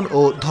নির্যাতন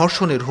ও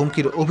ধর্ষণের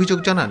হুমকির অভিযোগ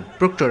জানান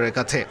প্রক্টরের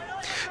কাছে।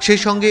 সেই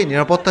সঙ্গে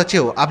নিরাপত্তা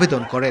চেয়েও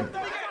আবেদন করেন।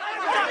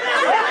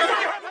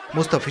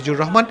 Mustafizur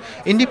Rahman,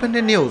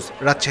 independent news,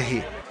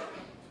 Rajshahi.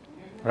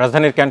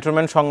 রাজধানীর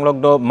ক্যান্টনমেন্ট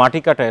সংলগ্ন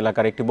মাটিকাটা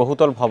এলাকার একটি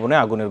বহুতল ভবনে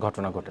আগুনের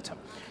ঘটনা ঘটেছে।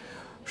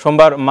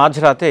 সোমবার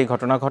মাঝরাতে এই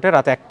ঘটনা ঘটে।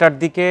 রাত 1টার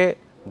দিকে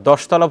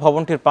 10তলা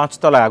ভবনটির 5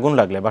 তলায় আগুন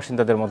লাগলে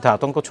বাসিন্দাদের মধ্যে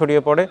আতঙ্ক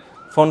ছড়িয়ে পড়ে।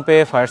 ফোন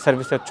পেয়ে ফায়ার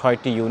সার্ভিসের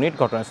 6টি ইউনিট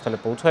ঘটনাস্থলে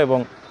পৌঁছায় এবং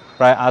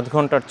প্রায় আধ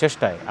ঘন্টার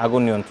চেষ্টায়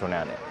আগুন নিয়ন্ত্রণে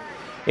আনে।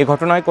 এই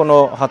ঘটনায় কোনো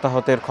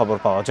হতাহতের খবর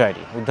পাওয়া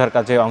যায়নি। উদ্ধার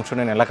কাজে অংশ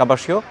নেন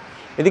এলাকাবাসীও।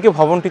 এদিকে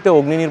ভবনটিতে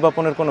অগ্নি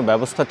নির্বাপনের কোনো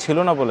ব্যবস্থা ছিল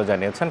না বলে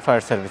জানিয়েছেন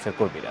ফায়ার সার্ভিসের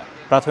কর্মীরা।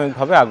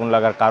 প্রাথমিকভাবে আগুন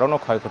লাগার কারণ ও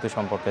ক্ষয়ক্ষতি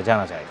সম্পর্কে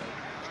জানা যায়নি।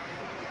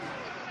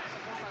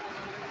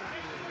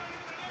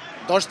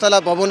 10তলা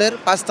ভবনের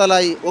 5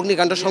 তলায়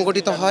অগ্নিকাণ্ড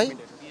সংঘটিত হয়।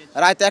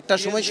 রাত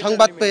 1টার সময়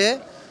সংবাদ পেয়ে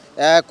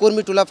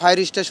কর্মীটোলা ফায়ার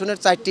স্টেশনের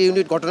 4টি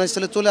ইউনিট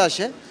ঘটনাস্থলে চলে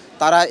আসে।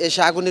 তারা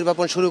এসে আগুন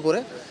নির্বাপন শুরু করে।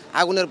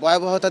 আগুনের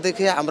ভয়াবহতা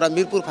দেখে আমরা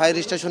মিরপুর ফায়ার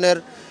স্টেশনের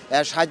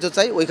সাহায্য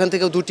চাই। ওইখান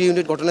থেকেও 2টি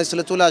ইউনিট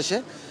ঘটনাস্থলে চলে আসে।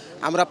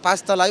 আমরা 5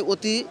 তলায়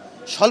অতি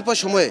স্বল্প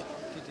সময়ে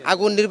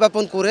আগুন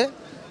নির্বাপন করে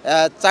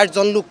 4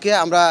 জন লোককে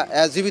আমরা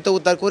জীবিত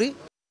উদ্ধার করি।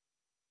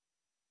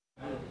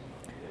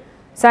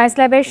 সায়েন্স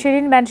ল্যাবের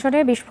শিরিন ম্যানশনে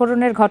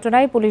বিস্ফোরণের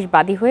ঘটনায় পুলিশ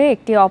বাদী হয়ে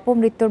একটি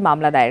অপমৃত্যুর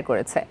মামলা দায়ের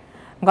করেছে।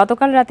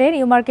 গতকাল রাতে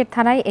নিউ মার্কেট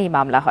থানায় এই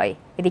মামলা হয়।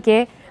 এদিকে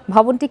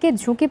ভবনটিকে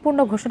ঝুঁকিপূর্ণ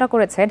ঘোষণা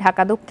করেছে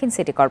ঢাকা দক্ষিণ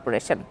সিটি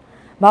কর্পোরেশন।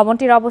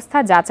 ভবনটির অবস্থা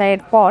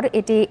যাচাইয়ের পর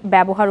এটি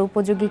ব্যবহার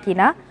উপযোগী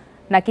কিনা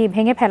নাকি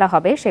ভেঙে ফেলা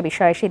হবে সে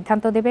বিষয়ে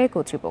সিদ্ধান্ত দেবে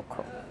কর্তৃপক্ষ।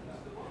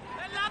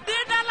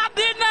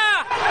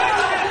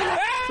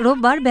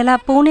 রোববার বেলা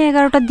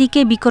 11:15টার দিকে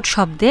বিকট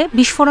শব্দে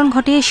বিস্ফোরণ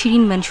ঘটে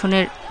শিরিন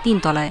ম্যানশনের 3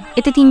 তলায়।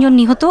 এতে 3 জন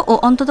নিহত ও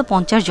অন্তত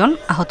 50 জন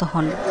আহত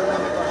হন।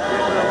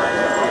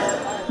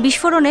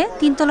 বিস্ফোরণে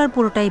 3 তলার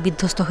পুরোটাই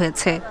বিধ্বস্ত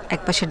হয়েছে।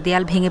 একপাশের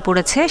দেয়াল ভেঙে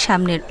পড়েছে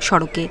সামনের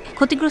সড়কে।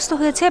 ক্ষতিগ্রস্ত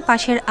হয়েছে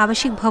পাশের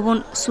আবাসিক ভবন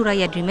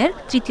সুরাইয়া ড্রিমের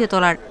 3য়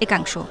তলার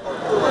একাংশ।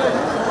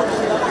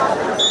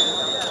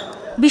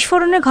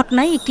 বিস্ফোরণের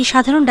ঘটনায় একটি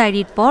সাধারণ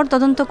ডায়েরির পর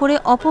তদন্ত করে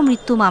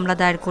অপমৃত্যু মামলা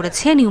দায়ের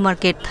করেছে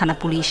নিউমার্কেট থানা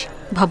পুলিশ।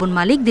 ভবন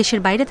মালিক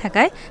দেশের বাইরে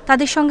থাকায়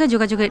তাদের সঙ্গে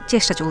যোগাযোগের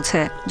চেষ্টা চলছে।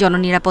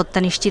 জননিরাপত্তা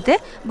নিশ্চিতে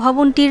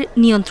ভবনটির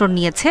নিয়ন্ত্রণ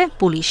নিয়েছে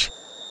পুলিশ।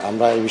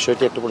 আমরা এই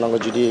বিষয়টি একটু পূর্ণাঙ্গ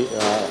জিডি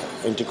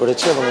এন্ট্রি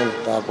করেছি এবং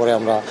তারপরে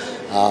আমরা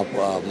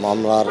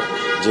মামলার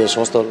যে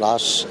সমস্ত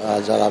লাশ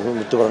যারা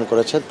মৃত্যুবরণ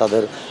করেছে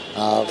তাদের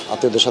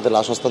আত্মীয়দের সাথে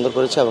লাশ হস্তান্তর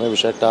করেছে এবং এই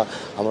বিষয়ে একটা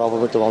আমরা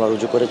অপমৃত্যু মামলা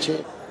রুজু করেছি।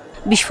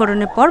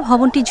 বিস্ফোরণের পর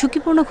ভবনটি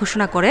ঝুঁকিপূর্ণ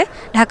ঘোষণা করে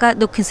ঢাকা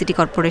দক্ষিণ সিটি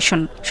কর্পোরেশন।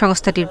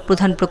 সংস্থাটির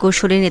প্রধান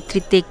প্রকৌশলীর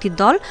নেতৃত্বে একটি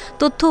দল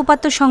তথ্য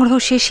উপাত্ত সংগ্রহ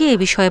শেষে এ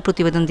বিষয়ে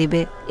প্রতিবেদন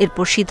দিবে।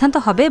 এরপর সিদ্ধান্ত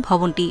হবে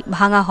ভবনটি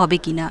ভাঙা হবে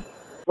কিনা।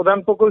 প্রধান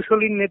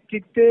প্রকৌশলীর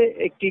নেতৃত্বে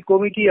একটি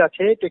কমিটি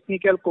আছে,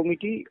 টেকনিক্যাল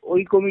কমিটি।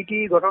 ওই কমিটি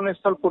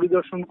ঘটনাস্থল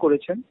পরিদর্শন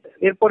করেছেন।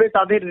 এরপরে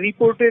তাদের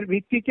রিপোর্টের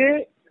ভিত্তিতে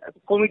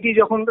কমিটি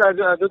যখন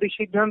যদি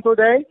সিদ্ধান্ত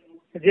দেয়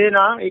যে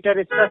না এটার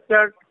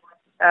স্ট্রাকচার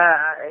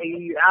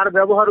আর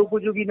ব্যবহার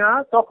উপযোগী না,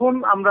 তখন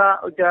আমরা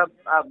ওইটা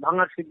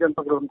ভাঙার সিদ্ধান্ত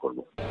গ্রহণ করব।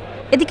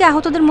 এদিকে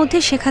আহতদের মধ্যে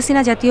শেখ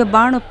হাসিনা জাতীয়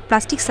বার্ন ও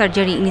প্লাস্টিক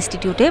সার্জারি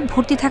ইনস্টিটিউটে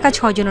ভর্তি থাকা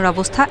 6 জনের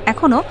অবস্থা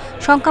এখনও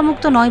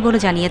শঙ্কামুক্ত নয় বলে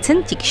জানিয়েছেন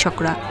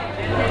চিকিৎসকরা।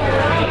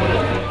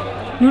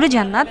 নূরে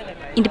জান্নাত,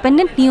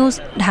 ইন্ডিপেন্ডেন্ট নিউজ,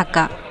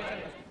 ঢাকা।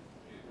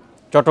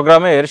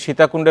 চট্টগ্রামের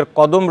সীতাকুণ্ডের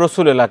কদম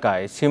রসুল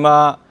এলাকায় সীমা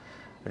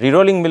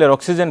রিরোলিং মিলের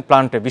অক্সিজেন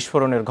প্লান্টে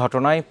বিস্ফোরণের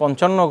ঘটনায়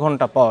 55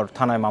 ঘণ্টা পর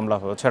থানায় মামলা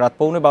হয়েছে। রাত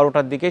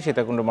 12:15টার দিকে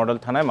সীতাকুণ্ড মডেল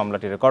থানায়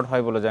মামলাটি রেকর্ড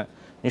হয় বলে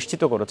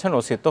নিশ্চিত করেছেন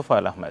ওসি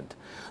তোফায়েল আহমেদ।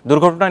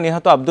 দুর্ঘটনায়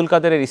নিহত আব্দুল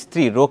কাদেরের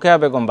স্ত্রী রোকেয়া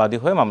বেগম বাদী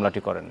হয়ে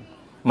মামলাটি করেন।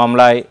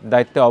 মামলায়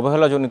দায়িত্বে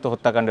অবহেলাজনিত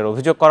হত্যাকাণ্ডের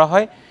অভিযোগ করা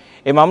হয়।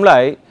 এই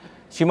মামলায়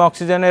সীমা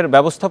অক্সিজেনের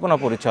ব্যবস্থাপনা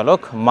পরিচালক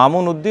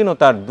মামুন উদ্দিন ও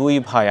তার 2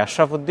 ভাই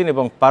আশরাফ উদ্দিন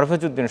এবং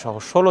পারভেজ উদ্দিন সহ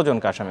 16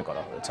 জনকে আসামি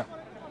করা হয়েছে।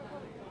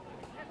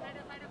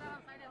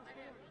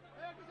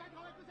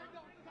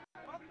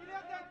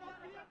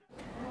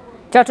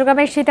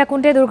 চট্টগ্রামের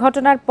সীতাকুণ্ডে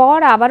দুর্ঘটনার পর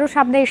আবারও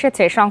সামনে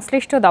এসেছে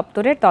সংশ্লিষ্ট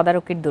দপ্তরের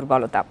তদারকির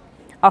দুর্বলতা।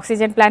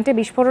 অক্সিজেন প্ল্যান্টে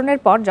বিস্ফোরণের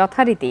পর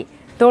যথারীতি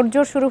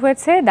তোড়জোড় শুরু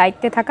হয়েছে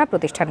দায়িত্বে থাকা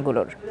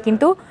প্রতিষ্ঠানগুলোর।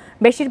 কিন্তু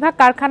বেশিরভাগ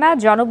কারখানা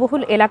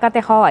জনবহুল এলাকাতে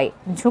হওয়ায়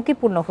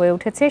ঝুঁকিপূর্ণ হয়ে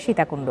উঠেছে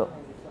সীতাকুণ্ড।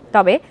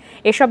 তবে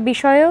এসব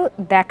বিষয়েও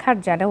দেখার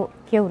যেন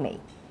কেউ নেই।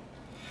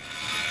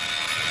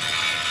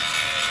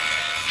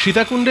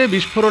 সীতাকুণ্ডে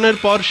বিস্ফোরণের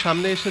পর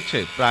সামনে এসেছে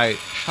প্রায়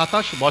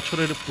 27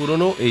 বছরের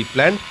পুরনো এই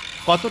প্ল্যান্ট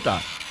কতটা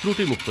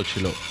ত্রুটিমুক্ত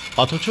ছিল।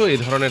 অথচ এ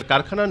ধরনের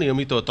কারখানা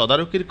নিয়মিত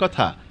তদারকির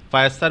কথা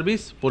ফায়ার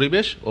সার্ভিস,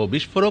 পরিবেশ ও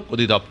বিস্ফোরক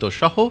অধিদপ্তর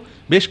সহ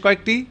বেশ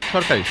কয়েকটি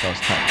সরকারি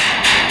সংস্থা।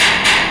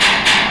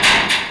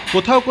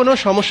 কোথাও কোনো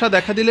সমস্যা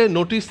দেখা দিলে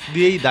নোটিশ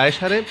দিয়েই দায়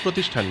সারে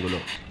প্রতিষ্ঠানগুলো।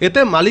 এতে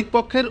মালিক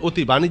পক্ষের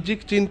অতি বাণিজ্যিক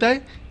চিন্তায়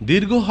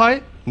দীর্ঘ হয়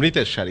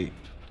মৃতের সারি।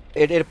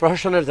 এর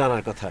প্রশাসনের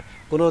জানার কথা,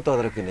 কোনো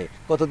তদারকি নেই।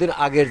 কতদিন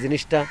আগের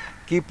জিনিসটা,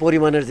 কি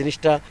পরিমাণের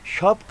জিনিসটা,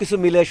 সব কিছু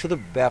মিলে শুধু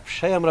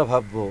ব্যবসায় আমরা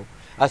ভাববো।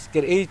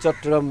 আজকের এই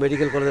চট্টগ্রাম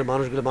মেডিকেল কলেজের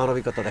মানুষগুলো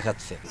মানবিকতা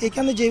দেখাচ্ছে।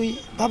 এখানে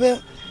যেভাবে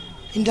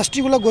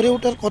ইন্ডাস্ট্রিগুলো গড়ে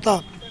ওঠার কথা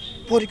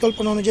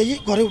পরিকল্পনা অনুযায়ী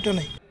গড়ে ওঠে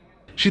নাই।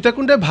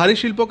 সীতাকুণ্ডে ভারী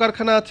শিল্প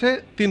কারখানা আছে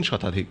 3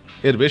 শতাধিক।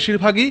 এর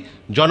বেশিরভাগই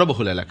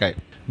জনবহুল এলাকায়।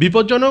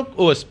 বিপজ্জনক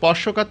ও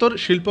স্পর্শকাতর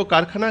শিল্প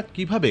কারখানা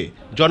কিভাবে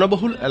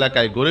জনবহুল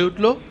এলাকায় গড়ে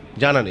উঠল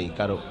জানা নেই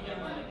কারো।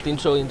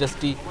 300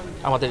 ইন্ডাস্ট্রি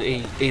আমাদের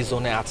এই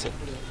জোনে আছে,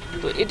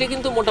 তো এটা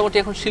কিন্তু মোটামুটি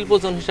এখন শিল্প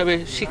জোন হিসাবে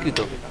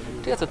স্বীকৃত।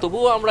 ঠিক আছে,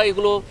 তবুও আমরা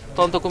এগুলো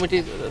তদন্ত কমিটি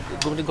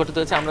গঠিত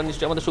হয়েছে। আমরা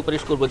নিশ্চয়ই আমাদের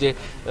সুপারিশ করবো যে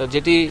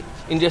যেটি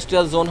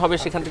ইন্ডাস্ট্রিয়াল জোন হবে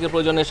সেখান থেকে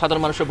প্রয়োজনে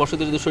সাধারণ মানুষের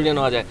বসতি যদি সরিয়ে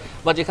নেওয়া যায়,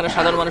 বা যেখানে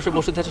সাধারণ মানুষের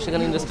বসতি আছে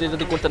সেখানে ইন্ডাস্ট্রি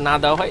যদি করতে না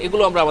দেওয়া হয়,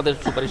 এগুলো আমরা আমাদের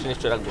সুপারিশ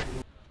নিশ্চয়ই রাখবো।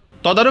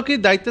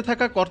 তদারকির দায়িত্বে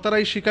থাকা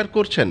কর্তারাই স্বীকার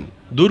করছেন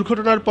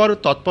দুর্ঘটনার পর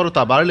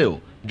তৎপরতা বাড়লেও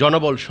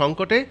জনবল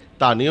সংকটে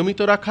তা নিয়মিত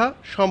রাখা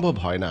সম্ভব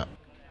হয় না।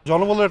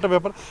 জনবলের একটা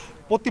ব্যাপার,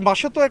 প্রতি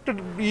মাসে তো একটা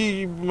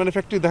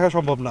ফ্যাক্টরি দেখা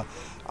সম্ভব না।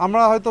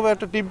 আমরা হয়তো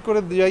একটা টিম করে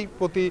যাই,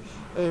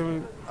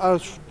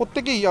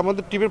 প্রত্যেকেই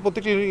আমাদের টিমের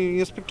প্রত্যেকটি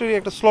ইন্সপেক্টরই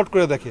একটা স্লট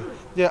করে দেখে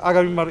যে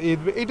আগামী মাস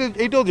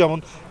এইটাও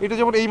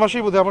যেমন এই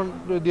মাসেই বোধহয় আমার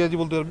ডিআইজি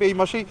বলতে পারবে, এই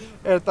মাসেই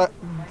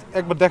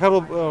একবার দেখারও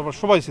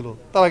সময় ছিল,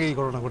 তার আগে এই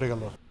ঘটনা ঘটে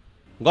গেল।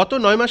 গত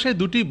 9 মাসে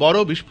 2টি বড়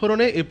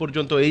বিস্ফোরণে এ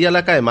পর্যন্ত এই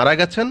এলাকায় মারা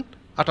গেছেন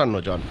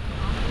 58 জন।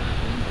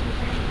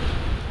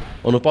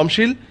 অনুপম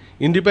শীল,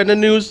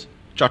 ইন্ডিপেন্ডেন্ট নিউজ,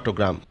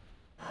 চট্টগ্রাম।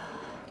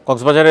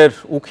 কক্সবাজারের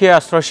উখিয়া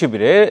আশ্রয়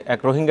শিবিরে এক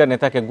রোহিঙ্গা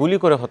নেতাকে গুলি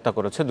করে হত্যা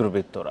করেছে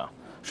দুর্বৃত্তরা।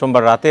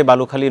 সোমবার রাতে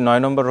বালুখালী 9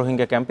 নম্বর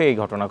রোহিঙ্গা ক্যাম্পে এই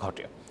ঘটনা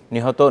ঘটে।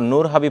 নিহত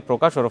নূর হাবিব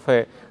প্রকাশ ওরফে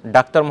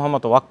ডাক্তার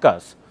মোহাম্মদ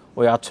ওয়াক্কাস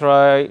ওই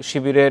আশ্রয়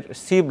শিবিরের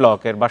সি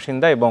ব্লকের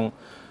বাসিন্দা এবং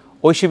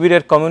ওই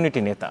শিবিরের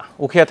কমিউনিটি নেতা।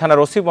 উখিয়া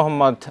থানার ওসি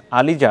মোহাম্মদ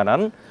আলী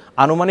জানান,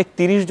 আনুমানিক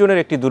 30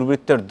 জনের একটি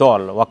দুর্বৃত্তের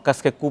দল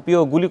ওয়াক্কাসকে কুপিয়ে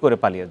ও গুলি করে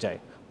পালিয়ে যায়।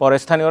 পরে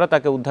স্থানীয়রা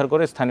তাকে উদ্ধার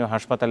করে স্থানীয়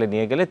হাসপাতালে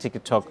নিয়ে গেলে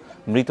চিকিৎসক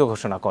মৃত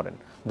ঘোষণা করেন।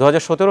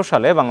 2017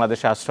 সালে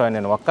বাংলাদেশে আশ্রয়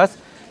নেন ওয়াক্কাস।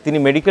 তিনি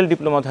মেডিকেল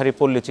ডিপ্লোমাধারী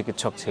পল্লী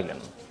চিকিৎসক ছিলেন।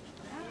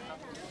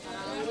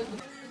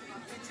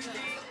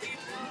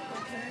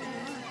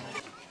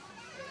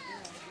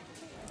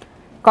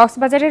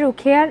 কক্সবাজারের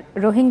উখিয়ার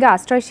রোহিঙ্গা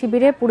আশ্রয়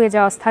শিবিরে পুড়ে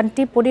যাওয়া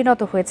স্থানটি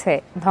পরিণত হয়েছে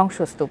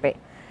ধ্বংসস্তূপে।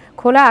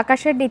 খোলা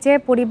আকাশের নিচে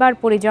পরিবার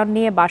পরিজন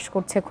নিয়ে বাস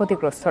করছে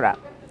ক্ষতিগ্রস্তরা।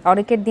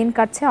 অনেকের দিন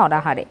কাটছে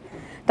অনাহারে।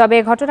 তবে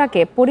এ ঘটনাকে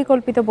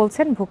পরিকল্পিত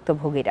বলছেন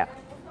ভুক্তভোগীরা।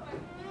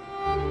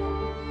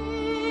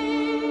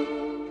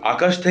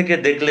 আকাশ থেকে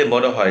দেখলে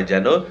মনে হয়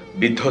যেন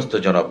বিধ্বস্ত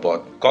জনপদ।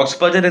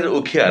 কক্সবাজারের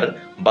উখিয়ার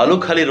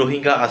বালুখালী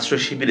রোহিঙ্গা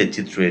আশ্রয় শিবিরের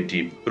চিত্র এটি।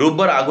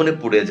 রোববার আগুনে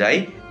পুড়ে যায়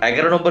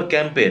 11 নম্বর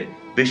ক্যাম্পের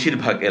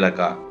বেশিরভাগ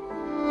এলাকা।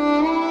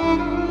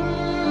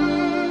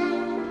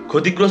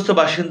 ক্ষতিগ্রস্ত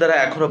বাসিন্দারা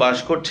এখনো বাস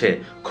করছে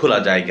খোলা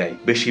জায়গায়।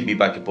 বেশি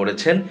বিপাকে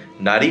পড়েছেন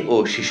নারী ও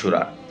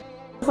শিশুরা।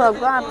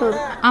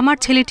 আমার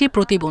ছেলেটি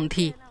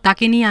প্রতিবন্ধী,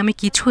 তাকে নিয়ে আমি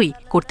কিছুই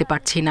করতে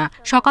পারছি না।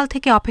 সকাল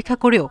থেকে অপেক্ষা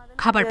করেও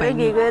খাবার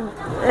পাইনি।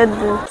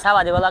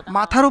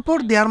 মাথার উপর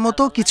দেওয়ার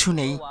মতো কিছু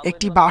নেই,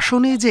 একটি বাসও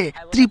নেই যে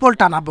ত্রিপল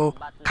টানাবো,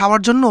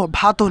 খাওয়ার জন্য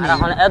ভাতও নেই।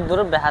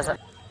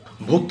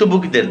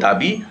 ভুক্তভোগীদের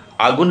দাবি,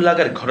 আগুন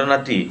লাগার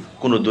ঘটনাটি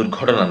কোনো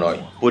দুর্ঘটনা নয়,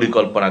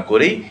 পরিকল্পনা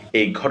করেই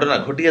এই ঘটনা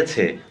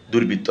ঘটিয়েছে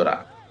দুর্বৃত্তরা।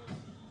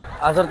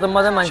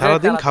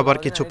 সারাদিন খাবার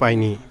কিছু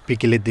পাইনি।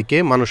 বিকেলের দিকে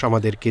মানুষ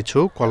আমাদের কিছু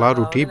কলা,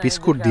 রুটি,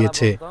 বিস্কুট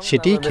দিয়েছে,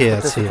 সেটিই খেয়ে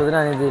আছি।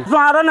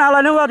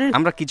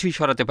 আমরা কিছুই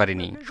সরাতে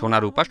পারিনি। সোনা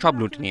রূপা সব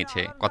লুটে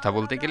নিয়েছে। কথা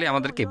বলতে গেলে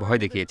আমাদেরকে ভয়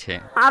দেখিয়েছে।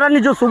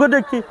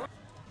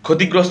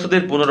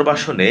 ক্ষতিগ্রস্তদের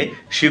পুনর্বাসনে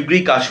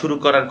শীঘ্রই কাজ শুরু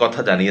করার কথা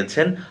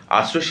জানিয়েছেন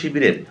আশ্রয়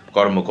শিবিরের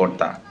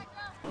কর্মকর্তা।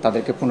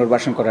 তাদেরকে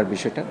পুনর্বাসন করার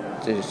বিষয়টা,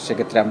 যে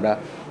সেক্ষেত্রে আমরা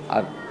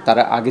আর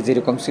তারা আগে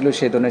যেরকম ছিল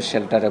সেই ধরনের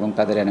শেল্টার এবং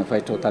তাদের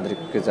এনএফআইটাও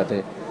তাদেরকে যাতে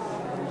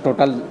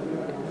টোটাল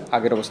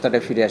আগের অবস্থাটা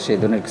ফিরে আসে এই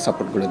ধরনের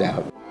সাপোর্টগুলো দেওয়া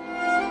হবে।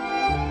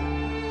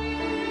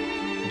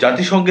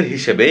 জাতিসংঘের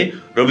হিসেবে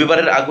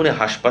রবিবারের আগুনে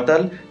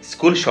হাসপাতাল,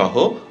 স্কুল সহ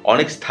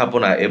অনেক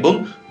স্থাপনা এবং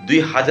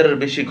 2000-এর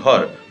বেশি ঘর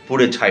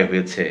পুড়ে ছাই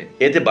হয়েছে।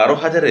 এতে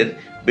 12,000-এর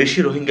বেশি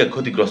রোহিঙ্গা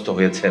ক্ষতিগ্রস্ত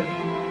হয়েছেন।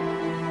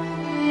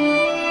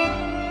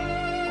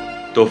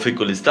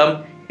 তৌফিকুল ইসলাম,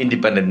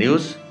 ইন্ডিপেন্ডেন্ট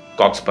নিউজ,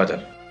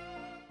 কক্সবাজার।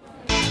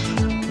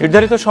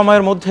 নির্ধারিত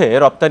সময়ের মধ্যে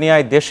রপ্তানি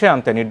আয় দেশে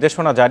আনতে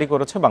নির্দেশনা জারি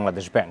করেছে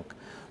বাংলাদেশ ব্যাংক।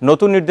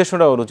 নতুন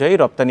নির্দেশনা অনুযায়ী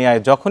রপ্তানি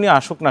আয় যখনই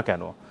আসুক না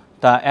কেন,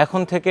 তা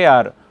এখন থেকে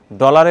আর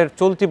ডলারের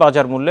চলতি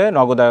বাজার মূল্যে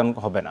নগদায়ন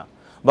হবে না,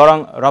 বরং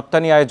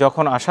রপ্তানি আয়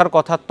যখন আসার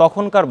কথা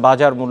তখনকার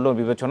বাজার মূল্য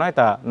বিবেচনায়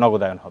তা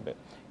নগদায়ন হবে।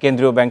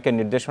 কেন্দ্রীয় ব্যাংকের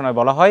নির্দেশনায়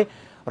বলা হয়,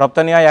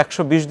 রপ্তানি আয়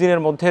 120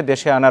 দিনের মধ্যে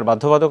দেশে আনার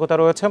বাধ্যবাধকতা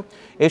রয়েছে।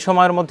 এই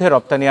সময়ের মধ্যে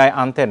রপ্তানি আয়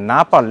আনতে না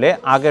পারলে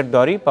আগের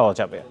দরই পাওয়া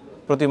যাবে।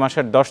 প্রতি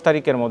মাসের 10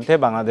 তারিখের মধ্যে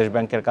বাংলাদেশ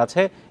ব্যাংকের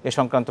কাছে এ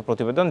সংক্রান্ত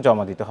প্রতিবেদন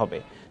জমা দিতে হবে।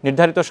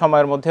 নির্ধারিত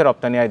সময়ের মধ্যে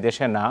রপ্তানি আয়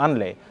দেশে না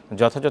আনলে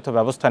যথাযথ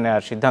ব্যবস্থা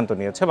নেওয়ার সিদ্ধান্ত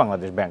নিয়েছে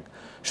বাংলাদেশ ব্যাংক।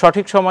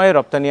 সঠিক সময়ে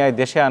রপ্তানি আয়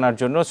দেশে আনার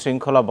জন্য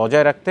শৃঙ্খলা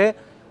বজায় রাখতে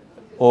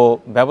ও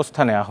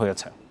ব্যবস্থা নেওয়া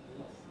হয়েছে।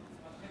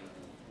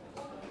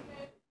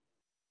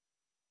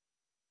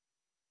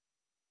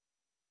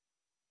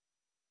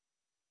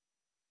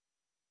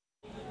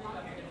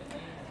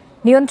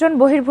 নিয়ন্ত্রণ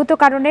বহির্ভূত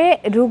কারণে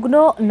রুগ্ন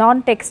নন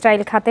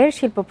টেক্সটাইল খাতের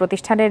শিল্প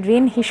প্রতিষ্ঠানের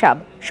ঋণ হিসাব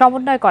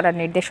সমন্বয় করার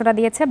নির্দেশনা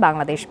দিয়েছে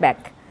বাংলাদেশ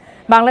ব্যাংক।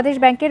 বাংলাদেশ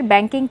ব্যাংকের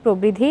ব্যাংকিং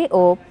প্রবৃদ্ধি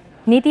ও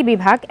নীতি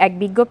বিভাগ এক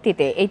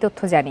বিজ্ঞপ্তিতে এই তথ্য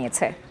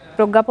জানিয়েছে।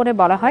 প্রজ্ঞাপনে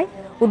বলা হয়,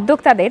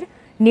 উদ্যোক্তাদের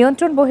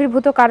নিয়ন্ত্রণ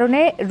বহির্ভূত কারণে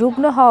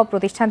রুগ্ন হওয়া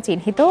প্রতিষ্ঠান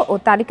চিহ্নিত ও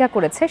তালিকা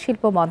করেছে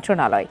শিল্প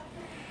মন্ত্রণালয়।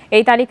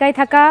 এই তালিকায়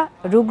থাকা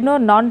রুগ্ন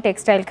নন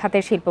টেক্সটাইল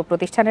খাতের শিল্প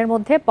প্রতিষ্ঠানের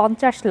মধ্যে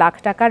 50 লাখ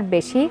টাকার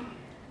বেশি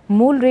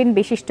মূল ঋণ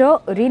বিশিষ্ট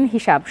ঋণ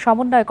হিসাব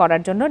সমন্বয়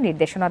করার জন্য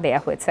নির্দেশনা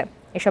দেওয়া হয়েছে।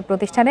 এসব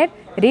প্রতিষ্ঠানের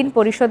ঋণ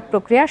পরিশোধ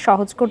প্রক্রিয়া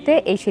সহজ করতে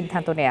এই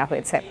সিদ্ধান্ত নেওয়া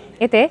হয়েছে।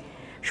 এতে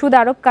সুদ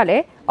আরোপকালে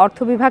অর্থ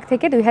বিভাগ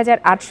থেকে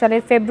 2008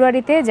 সালের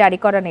ফেব্রুয়ারিতে জারি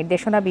করা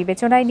নির্দেশনা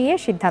বিবেচনায় নিয়ে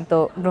সিদ্ধান্ত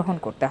গ্রহণ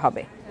করতে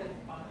হবে।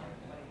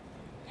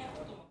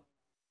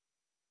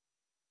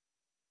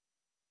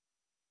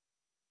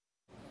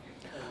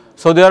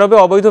 সৌদি আরবে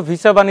অবৈধ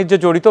ভিসা বাণিজ্যে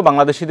জড়িত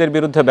বাংলাদেশিদের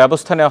বিরুদ্ধে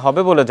ব্যবস্থা নেওয়া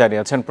হবে বলে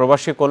জানিয়েছেন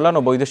প্রবাসী কল্যাণ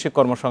ও বৈদেশিক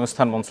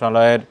কর্মসংস্থান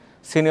মন্ত্রণালয়ের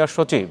সিনিয়র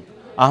সচিব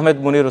আহমেদ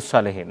মুনিরুস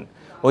সালেহিন।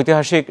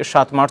 ঐতিহাসিক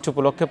 7 মার্চ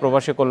উপলক্ষে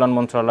প্রবাসী কল্যাণ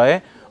মন্ত্রণালয়ে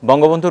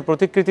বঙ্গবন্ধুর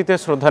প্রতিকৃতিতে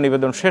শ্রদ্ধা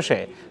নিবেদন শেষে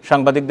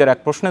সাংবাদিকদের এক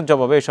প্রশ্নের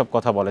জবাবে এসব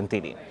কথা বলেন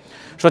তিনি।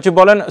 সচিব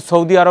বলেন,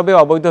 সৌদি আরবে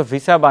অবৈধ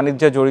ভিসা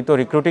বাণিজ্যে জড়িত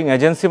রিক্রুটিং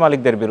এজেন্সি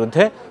মালিকদের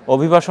বিরুদ্ধে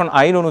অভিবাসন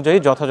আইন অনুযায়ী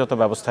যথাযথ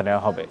ব্যবস্থা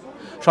নেওয়া হবে।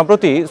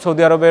 সম্প্রতি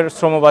সৌদি আরবের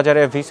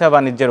শ্রমবাজারে ভিসা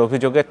বাণিজ্যের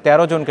অভিযোগে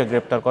 13 জনকে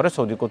গ্রেপ্তার করে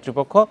সৌদি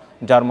কর্তৃপক্ষ,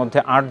 যার মধ্যে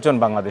 8 জন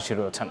বাংলাদেশি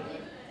রয়েছেন।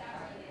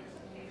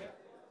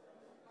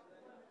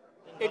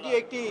 এটি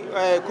একটি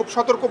খুব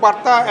সতর্ক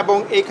বার্তা এবং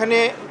এখানে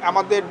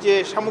আমাদের যে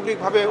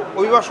সামগ্রিকভাবে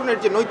অভিবাসনের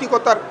যে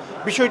নৈতিকতার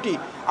বিষয়টি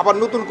আবার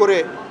নতুন করে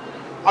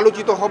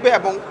আলোচিত হবে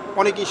এবং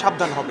অনেকেই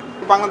সাবধান হবে।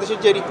 বাংলাদেশের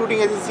যে রিক্রুটিং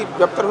এজেন্সি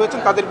গ্রেপ্তার হয়েছেন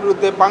তাদের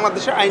বিরুদ্ধে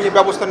বাংলাদেশের আইনে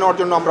ব্যবস্থা নেওয়ার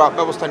জন্য আমরা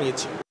ব্যবস্থা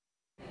নিয়েছি।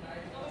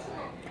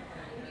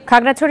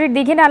 খাগড়াছড়ির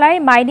দীঘিনালায়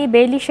মাইনি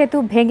বেইলি সেতু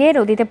ভেঙে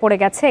নদীতে পড়ে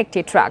গেছে একটি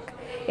ট্রাক।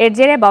 এর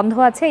জেরে বন্ধ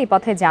আছে এই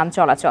পথে যান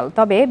চলাচল,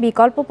 তবে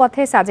বিকল্প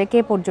পথে সাজেকে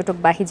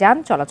পর্যটকবাহী যান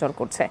চলাচল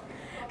করছে।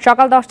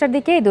 সকাল 10টার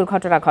দিকে এই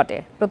দুর্ঘটনা ঘটে।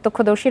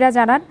 প্রত্যক্ষদর্শীরা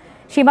জানান,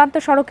 সীমান্ত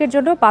সড়কের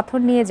জন্য পাথর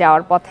নিয়ে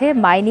যাওয়ার পথে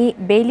মাইনি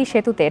বেইলি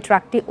সেতুতে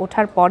ট্রাকটি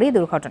ওঠার পরই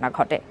দুর্ঘটনা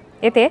ঘটে।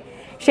 এতে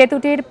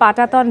সেতুটির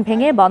পাটাতন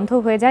ভেঙে বন্ধ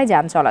হয়ে যায়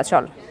যান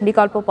চলাচল।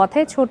 বিকল্প পথে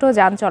ছোট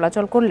যান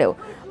চলাচল করলেও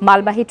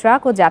মালবাহী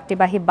ট্রাক ও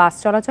যাত্রীবাহী বাস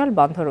চলাচল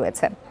বন্ধ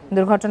রয়েছে।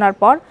 দুর্ঘটনার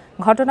পর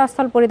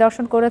ঘটনাস্থল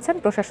পরিদর্শন করেছেন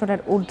প্রশাসনের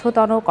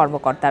ঊর্ধ্বতন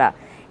কর্মকর্তারা।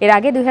 এর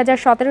আগে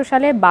 2017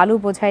 সালে বালু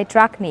বোঝাই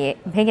ট্রাক নিয়ে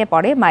ভেঙে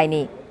পড়ে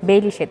মাইনি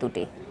বেইলি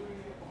সেতুটি।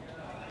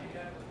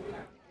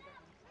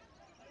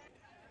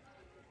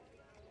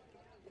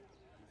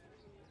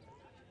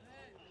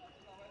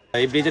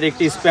 এই ব্রিজের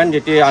একটি স্প্যান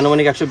যেটি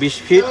আনুমানিক 120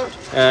 ফিট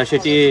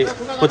সেটি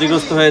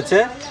ক্ষতিগ্রস্ত হয়েছে।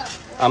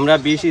 আমরা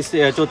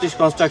 34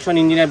 কনস্ট্রাকশন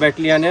ইঞ্জিনিয়ার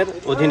ব্যাটালিয়নের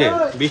অধীনে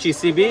 20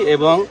 ইসিবি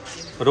এবং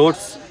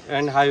রোডস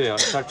অ্যান্ড হাইওয়ে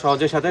অর্থাৎ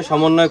সহজের সাথে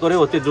সমন্বয় করে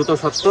অতি দ্রুত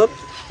সত্বর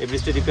এই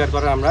ব্রিজটি রিপেয়ার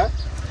করার আমরা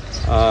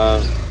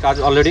কাজ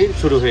অলরেডি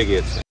শুরু হয়ে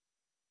গিয়েছে।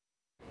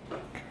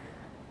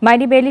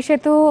 মাইনি বেইলি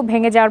সেতু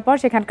ভেঙে যাওয়ার পর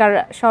সেখানকার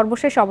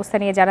সর্বশেষ অবস্থা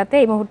নিয়ে জানাতে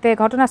এই মুহূর্তে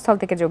ঘটনাস্থল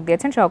থেকে যোগ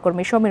দিয়েছেন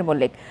সহকর্মী সমীর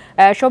মল্লিক।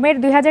 সমীর,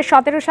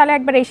 2017 সালে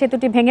একবার এই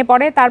সেতুটি ভেঙে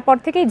পড়ে, তারপর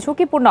থেকেই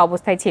ঝুঁকিপূর্ণ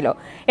অবস্থায় ছিল।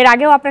 এর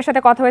আগেও আপনার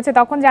সাথে কথা হয়েছে,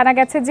 তখন জানা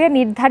গেছে যে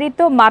নির্ধারিত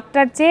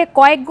মাত্রার চেয়ে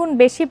কয়েক গুণ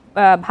বেশি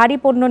ভারী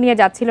পণ্য নিয়ে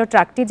যাচ্ছিল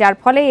ট্রাকটি, যার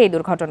ফলে এই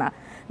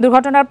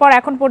দুর্ঘটনার পর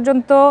এখন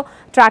পর্যন্ত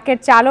ট্রাকের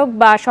চালক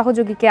বা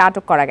সহযোগীকে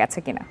আটক করা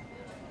গেছে কিনা?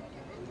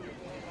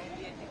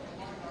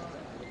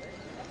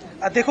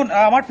 দেখুন,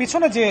 আমার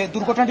পিছনে যে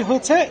দুর্ঘটনাটি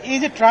হয়েছে, এই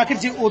যে ট্রাকের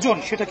যে ওজন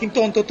সেটা কিন্তু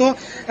অন্তত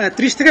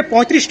 30 থেকে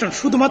 35 টন।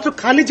 শুধুমাত্র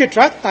খালি যে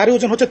ট্রাক তার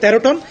ওজন হচ্ছে 13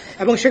 টন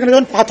এবং সেখানে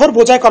যখন পাথর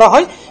বোঝাই করা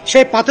হয়,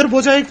 সেই পাথর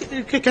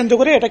বোঝাইকে কেন্দ্র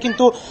করে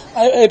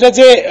এটা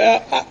যে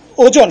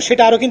ওজন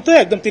সেটা আরো কিন্তু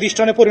একদম 30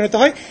 টনে পরিণত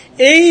হয়।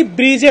 এই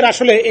ব্রিজের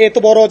আসলে এত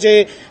বড় যে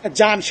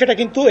যান সেটা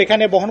কিন্তু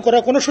এখানে বহন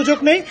করার কোনো সুযোগ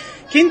নেই,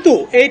 কিন্তু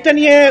এইটা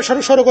নিয়ে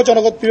সড়ক ও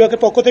জনপথ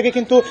বিভাগের পক্ষ থেকে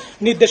কিন্তু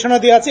নির্দেশনা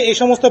দেওয়া আছে। এই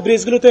সমস্ত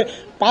ব্রিজগুলোতে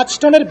 5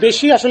 টনের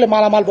বেশি আসলে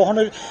মালামাল বহন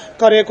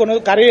করে কোনো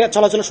গাড়ি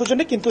চলাচলের সুযোগ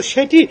নেই, কিন্তু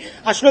সেটি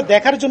আসলে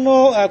দেখার জন্য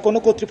কোনো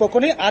কর্তৃপক্ষ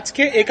নেই।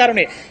 আজকে এই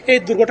কারণে এই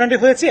দুর্ঘটনাটি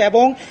হয়েছে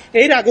এবং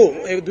এর আগেও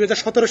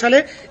 2017 সালে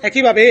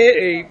একইভাবে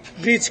এই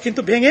ব্রিজ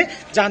কিন্তু ভেঙে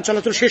যান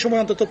চলাচল সেই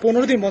সময় অন্তত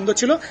 15 দিন বন্ধ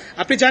ছিল।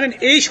 আপনি জানেন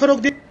এই সড়ক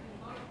দিয়ে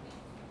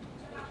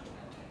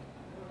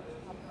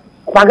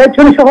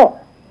বাগাইছড়ি সহ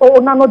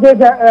অন্যান্য যে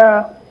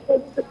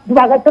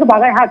বাগাইছড়ি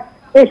বাগাইহাট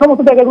এই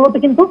সমস্ত জায়গাগুলোতে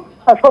কিন্তু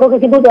সড়কে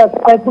কিন্তু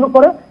শুরু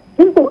করে,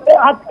 কিন্তু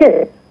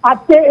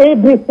আজকে এই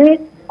ব্রিজটি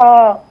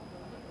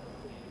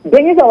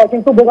ভেঙে যাওয়া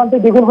কিন্তু ভোগান্তি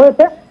দ্বিগুণ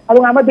হয়েছে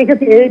এবং আমরা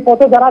দেখেছি এই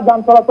পথে যারা যান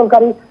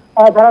চলাচলকারী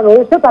যারা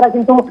রয়েছে তারা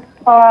কিন্তু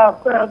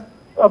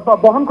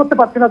বহন করতে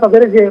পারছে না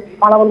তাদের যে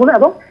মালামালগুলো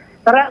এবং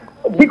তারা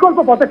বিকল্প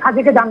পথে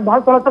সাজিকে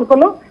যানবাহন চলাচল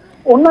করলো।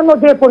 অন্যান্য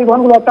যে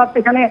পরিবহনগুলো অর্থাৎ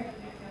সেখানে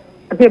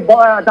যে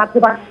যাত্রী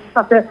বাস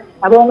আছে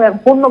এবং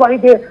পণ্যবাহী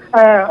যে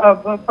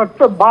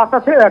বাস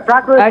আছে,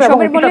 ট্রাক রয়েছে।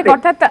 সমীর মল্লিক,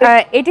 অর্থাৎ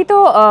এটি তো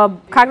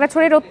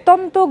খাগড়াছড়ির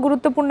অত্যন্ত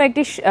গুরুত্বপূর্ণ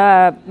একটি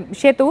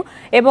সেতু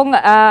এবং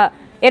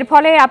এর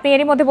ফলে আপনি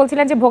এরই মধ্যে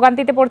বলছিলেন যে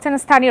ভোগান্তিতে পড়ছেন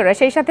স্থানীয়রা,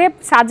 সেই সাথে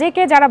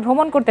সাজেকে যারা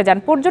ভ্রমণ করতে যান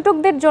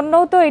পর্যটকদের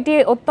জন্যও তো এটি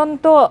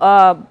অত্যন্ত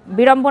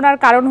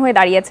বিড়ম্বনার কারণ হয়ে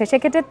দাঁড়িয়েছে।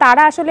 সেক্ষেত্রে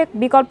তারা আসলে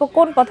বিকল্প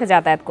কোন পথে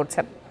যাতায়াত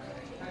করছেন?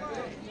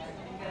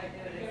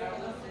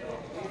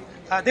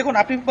 দেখুন,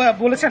 আপনি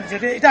বলেছেন যে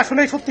এটা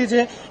আসলে সত্যি যে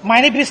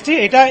মাইনি ব্রিজটি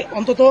এটা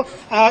অন্তত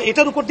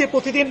এটার উপর দিয়ে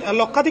প্রতিদিন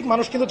লক্ষাধিক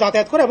মানুষ কিন্তু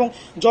যাতায়াত করে এবং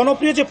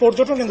জনপ্রিয় যে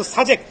পর্যটন কিন্তু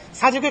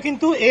সাজেকে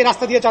কিন্তু এই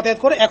রাস্তা দিয়ে যাতায়াত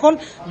করে। এখন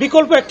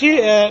বিকল্প একটি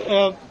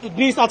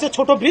ব্রিজ আছে,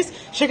 ছোট ব্রিজ,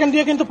 সেখান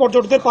দিয়ে কিন্তু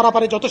পর্যটকদের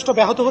পারাপারে যথেষ্ট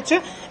ব্যাহত হচ্ছে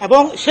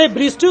এবং সেই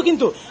ব্রিজটিও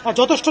কিন্তু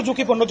যথেষ্ট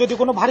ঝুঁকিপূর্ণ। যদি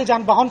কোনো ভারী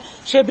যানবাহন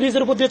সেই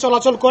ব্রিজের উপর দিয়ে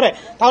চলাচল করে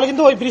তাহলে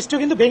কিন্তু ওই ব্রিজটিও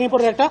কিন্তু ভেঙে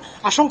পড়ার একটা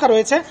আশঙ্কা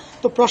রয়েছে।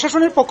 তো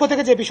প্রশাসনের পক্ষ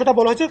থেকে যে বিষয়টা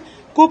বলা হয়েছে,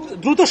 খুব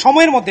দ্রুত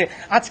সময়ের মধ্যে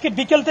আজকে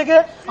বিকেল থেকে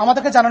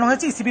আমাদেরকে জানানো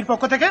হয়েছে ইসিবির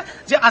পক্ষ থেকে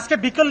যে আজকে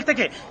বিকেল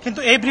থেকে কিন্তু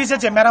এই ব্রিজের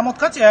যে মেরামত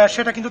কাজ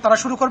সেটা কিন্তু তারা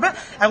শুরু করবে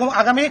এবং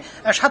আগামী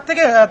 7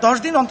 থেকে 10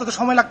 দিন অন্তত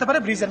সময় লাগতে পারে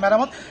ব্রিজের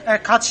মেরামত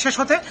কাজ শেষ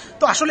হতে।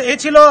 তো আসলে এই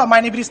ছিল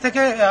মাইনি ব্রিজ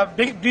থেকে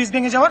ব্রিজ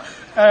ভেঙে যাওয়ার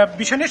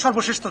বিষয় নিয়ে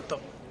সর্বশেষ তথ্য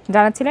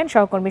জানাচ্ছিলেন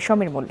সহকর্মী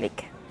সমীর মল্লিক।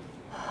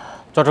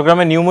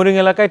 চট্টগ্রামের নিউমোরিং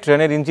এলাকায়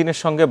ট্রেনের ইঞ্জিনের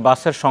সঙ্গে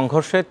বাসের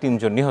সংঘর্ষে 3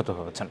 জন নিহত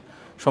হয়েছেন।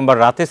 সোমবার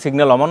রাতে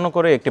সিগন্যাল অমান্য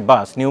করে একটি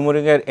বাস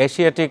নিউমোরিংয়ের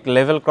এশিয়াটিক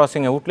লেভেল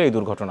ক্রসিংয়ে উঠলে এই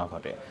দুর্ঘটনা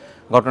ঘটে।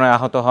 ঘটনায়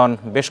আহত হন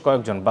বেশ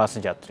কয়েকজন বাস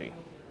যাত্রী।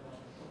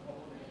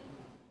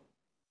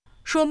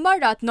 সোমবার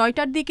রাত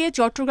 9টার দিকে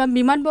চট্টগ্রাম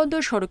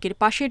বিমানবন্দর সড়কের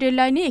পাশে রেল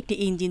লাইনে একটি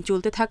ইঞ্জিন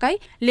চলতে থাকায়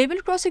লেভেল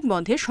ক্রসিং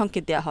বন্ধের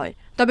সংকেত দেওয়া হয়।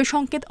 তবে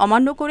সংকেত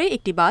অমান্য করে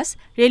একটি বাস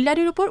রেল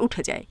লাইনের উপর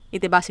উঠে যায়।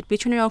 এতে বাসের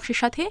পিছনের অংশের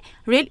সাথে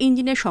রেল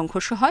ইঞ্জিনের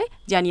সংঘর্ষ হয়,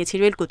 জানিয়েছে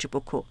রেল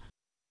কর্তৃপক্ষ।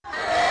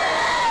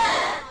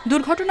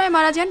 দুর্ঘটনায়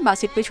মারা যান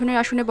বাসের পেছনের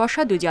আসনে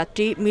বসা 2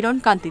 যাত্রী মিলন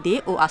কান্তি দে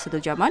ও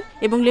আসাদুজ্জামান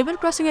এবং লেভেল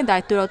ক্রসিংয়ে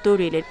দায়িত্বরত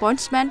রেলের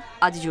পয়েন্টসম্যান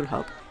আজিজুল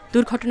হক।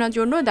 দুর্ঘটনার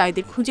জন্য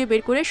দায়ীদের খুঁজে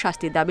বের করে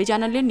শাস্তির দাবি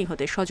জানালেন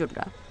নিহতের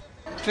স্বজনরা।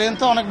 ট্রেন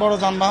তো অনেক বড়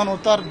যানবাহন, ও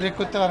তো আর ব্রেক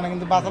করতে পারে না,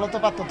 কিন্তু বাতালো তো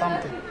পারতো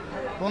থামতে,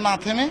 ও না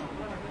থেমে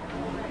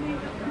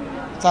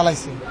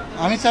চালাইছে।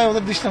 আমি চাই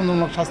ওদের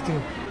দৃষ্টান্তমূলক শাস্তি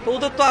হোক। তো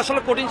ওদের তো আসলে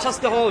কঠিন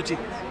শাস্তি হওয়া উচিত।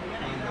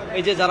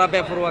 এই যে যারা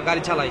বেপরোয়া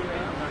গাড়ি চালায়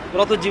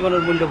ওরা তো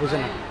জীবনের মূল্য বোঝে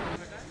না।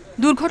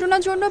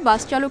 দুর্ঘটনার জন্য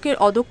বাস চালকের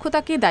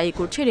অদক্ষতাকে দায়ী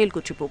করছে রেল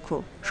কর্তৃপক্ষ।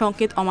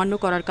 সংকেত অমান্য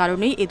করার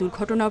কারণেই এ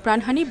দুর্ঘটনা ও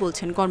প্রাণহানি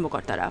বলছেন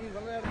কর্মকর্তারা।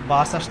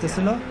 বাস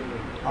আসতেছিল,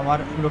 আমার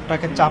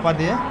লোকটাকে চাপা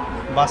দিয়ে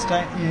বাসটা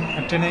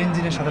ট্রেনের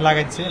ইঞ্জিনের সাথে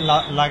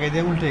লাগাই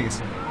দিয়ে উল্টে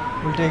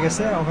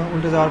গেছে। ওখানে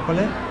উল্টে যাওয়ার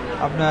ফলে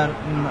আপনার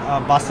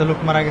বাসে লোক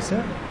মারা গেছে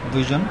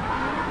 2 জন,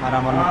 আর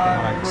আমার লোক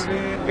মারা গেছে।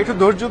 একটু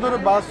ধৈর্য ধরে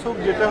বাস হোক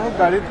যেটা হোক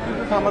গাড়ি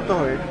কিন্তু থামাতে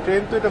হয়,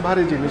 ট্রেন তো এটা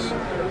ভারী জিনিস,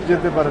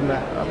 যেতে পারে না।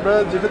 আমরা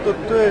যেটা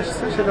তথ্য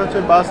এসেছে সেটা হচ্ছে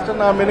বাসটা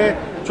না মেনে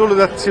চলে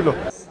যাচ্ছিল।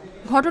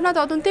 ঘটনা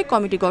তদন্তে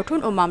কমিটি গঠন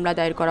ও মামলা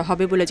দায়ের করা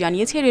হবে বলে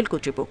জানিয়েছে রেল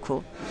কর্তৃপক্ষ।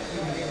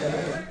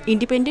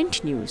 Independent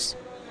news.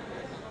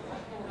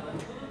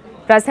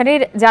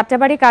 রাজধানীর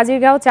যাত্রাবাড়ি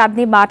কাজিরগাঁও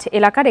চাঁদনী মাঠ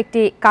এলাকার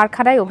একটি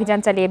কারখানায় অভিযান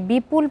চালিয়ে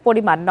বিপুল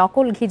পরিমাণ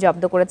নকল ঘি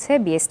জব্দ করেছে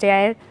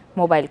বিএসটিআইয়ের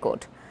মোবাইল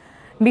কোর্ট।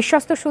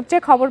 বিশ্বস্ত সূত্রে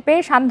খবর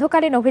পেয়ে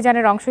সান্ধ্যকালীন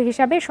অভিযানের অংশ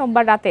হিসাবে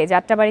সোমবার রাতে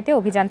যাত্রাবাড়িতে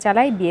অভিযান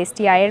চালায়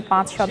বিএসটিআইয়ের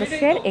 5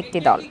 সদস্যের একটি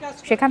দল।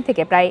 সেখান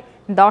থেকে প্রায়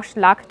 10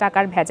 লাখ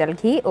টাকার ভেজাল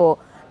ঘি ও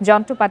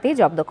যন্ত্রপাতি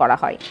জব্দ করা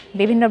হয়।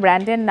 বিভিন্ন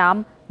ব্র্যান্ডের নাম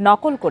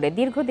নকল করে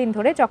দীর্ঘদিন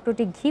ধরে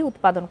চক্রটি ঘি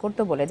উৎপাদন করত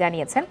বলে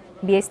জানিয়েছেন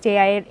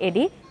বিএসটিআইয়ের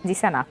এডি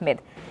জিসান আহমেদ।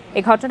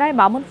 এ ঘটনায়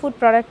মামুন ফুড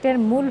প্রোডাক্টের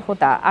মূল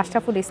হোতা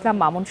আশরাফুল ইসলাম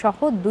মামুন সহ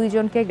 2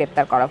 জনকে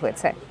গ্রেপ্তার করা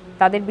হয়েছে।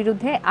 তাদের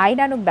বিরুদ্ধে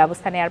আইনানুগ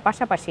ব্যবস্থা নেওয়ার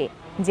পাশাপাশি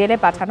জেলে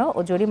পাঠানো ও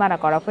জরিমানা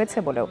করা হয়েছে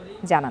বলেও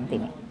জানান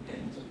তিনি।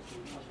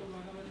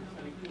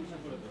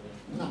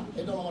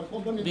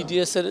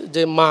 বিডিএস এর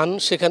যে মান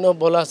সেখানেও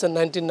বলা আছে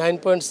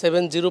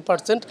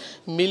 99.70%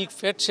 মিল্ক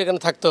ফ্যাট সেখানে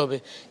থাকতে হবে,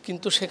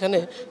 কিন্তু সেখানে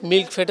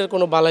মিল্ক ফ্যাটের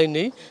কোনো বালাই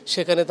নেই।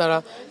 সেখানে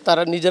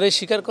তারা নিজেরাই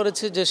স্বীকার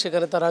করেছে যে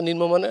সেখানে তারা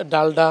নিম্নমানের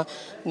ডালডা,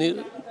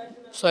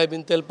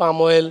 সয়াবিন তেল, পাম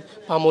অয়েল,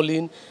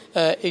 পামোলিন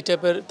এই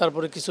টাইপের,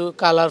 তারপরে কিছু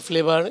কালার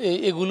ফ্লেভার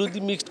এগুলো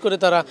দিয়ে মিক্সড করে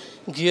তারা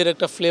ঘিয়ের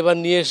একটা ফ্লেভার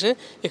নিয়ে এসে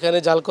এখানে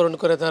জালকরণ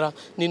করে তারা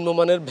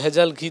নিম্নমানের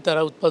ভেজাল ঘি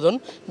তারা উৎপাদন,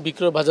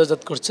 বিক্রয়,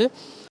 বাজারজাত করছে।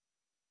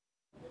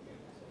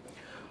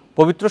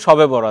 পবিত্র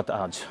শবে বরাত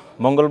আজ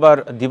মঙ্গলবার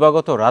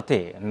দিবাগত রাতে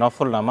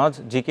নফল নামাজ,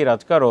 জিকির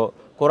আজকার ও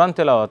কোরআন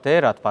তেলাওয়াতে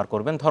রাত পার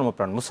করবেন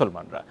ধর্মপ্রাণ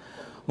মুসলমানরা।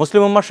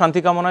 মুসলিম উম্মার শান্তি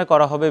কামনায়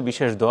করা হবে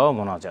বিশেষ দোয়া ও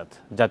মোনাজাত।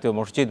 জাতীয়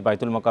মসজিদ,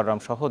 বাইতুল মোকাররম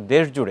সহ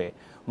দেশ জুড়ে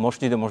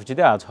মসজিদে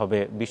মসজিদে আজ হবে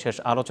বিশেষ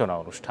আলোচনা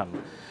অনুষ্ঠান।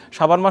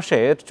 শাবান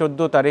মাসের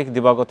 14 তারিখ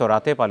দিবাগত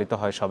রাতে পালিত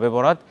হয় শবে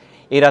বরাত।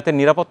 এই রাতের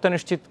নিরাপত্তা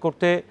নিশ্চিত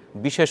করতে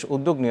বিশেষ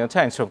উদ্যোগ নিয়েছে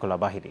আইনশৃঙ্খলা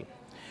বাহিনী।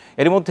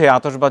 এর মধ্যে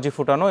আতশবাজি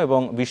ফুটানো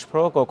এবং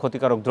বিস্ফোরক ও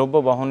ক্ষতিকারক দ্রব্য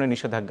বহনে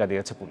নিষেধাজ্ঞা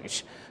দিয়েছে পুলিশ।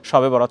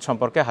 শবে বরাত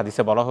সম্পর্কে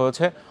হাদিসে বলা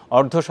হয়েছে,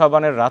 অর্ধ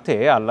শাবানের রাতে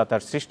আল্লাহ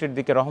তার সৃষ্টির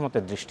দিকে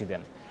রহমতের দৃষ্টি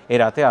দেন। এই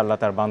রাতে আল্লাহ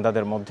তার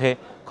বান্দাদের মধ্যে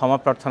ক্ষমা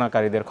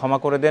প্রার্থনাকারীদের ক্ষমা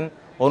করে দেন,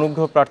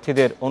 অনুগ্রহ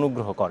প্রার্থীদের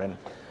অনুগ্রহ করেন।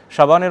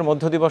 শাবানের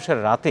মধ্য দিবসের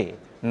রাতে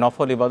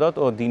নফল ইবাদত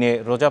ও দিনে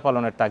রোজা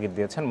পালনের তাগিদ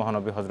দিয়েছেন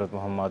মহানবী হযরত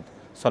মুহাম্মদ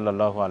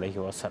সাল্লাল্লাহু আলাইহি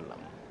ওয়াসাল্লাম।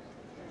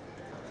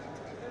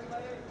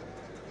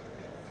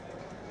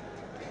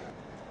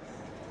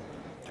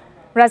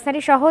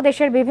 রাজধানী সহ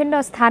দেশের বিভিন্ন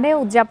স্থানে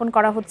উদযাপন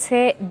করা হচ্ছে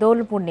দোল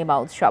পূর্ণিমা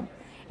উৎসব।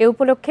 এ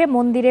উপলক্ষে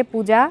মন্দিরে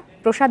পূজা,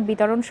 প্রসাদ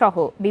বিতরণ সহ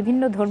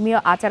বিভিন্ন ধর্মীয়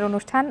আচার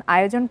অনুষ্ঠান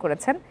আয়োজন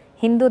করেছেন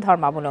হিন্দু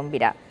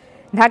ধর্মাবলম্বীরা।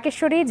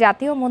 ঢাকেশ্বরী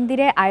জাতীয়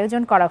মন্দিরে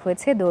আয়োজন করা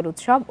হয়েছে দোল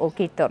উৎসব ও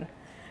কীর্তন।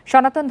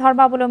 সনাতন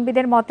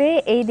ধর্মাবলম্বীদের মতে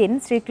এই দিন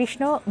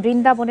শ্রীকৃষ্ণ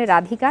বৃন্দাবনে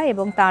রাধিকা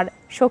এবং তার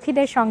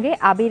সখীদের সঙ্গে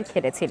আবির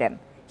খেলেছিলেন।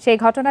 সেই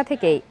ঘটনা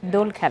থেকেই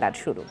দোল খেলার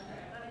শুরু।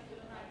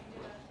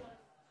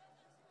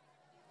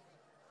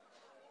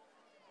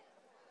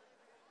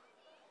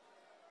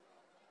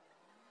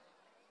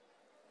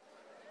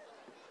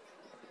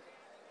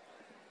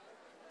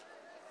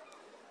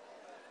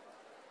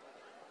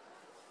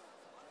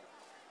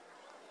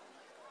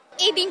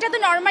 এই দিনটা তো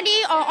নর্মালি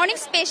অনেক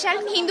স্পেশাল,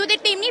 হিন্দুদের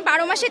তেমনি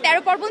 12 মাসে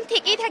 13 পার্বণ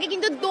থেকেই থাকে,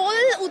 কিন্তু দোল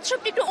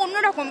উৎসবটা একটু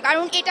অন্যরকম,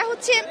 কারণ এটা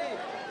হচ্ছে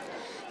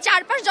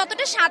চারপাশ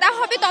যতটা সাদা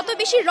হবে তত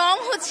বেশি রং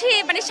হচ্ছে,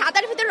 মানে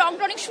সাদার ভিতর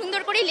রংটা অনেক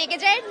সুন্দর করে লেগে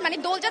যায়। মানে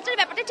দোলযাত্রার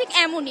ব্যাপারটা ঠিক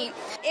এমনই।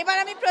 এবার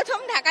আমি প্রথম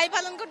ঢাকায়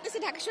পালন করতেছি,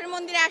 ঢাকেশ্বরী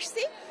মন্দিরে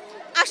আসছি,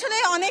 আসলে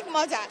অনেক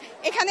মজা।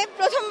 এখানে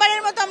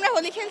প্রথমবারের মতো আমরা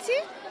হোলি খেলছি,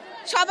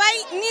 সবাই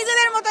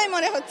নিজেদের মতোই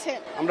মনে হচ্ছে।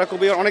 আমরা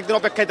খুবই অনেকদিন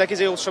অপেক্ষায় থাকি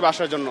যে উৎসবে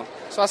আসার জন্য,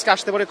 সো আজকে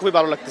আসতে পারে খুবই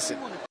ভালো লাগতেছে।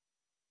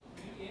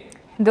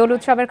 দোল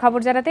উৎসবের খবর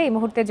জানাতে এই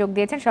মুহূর্তে যোগ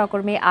দিয়েছেন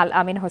সহকর্মী আল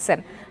আমিন হোসেন।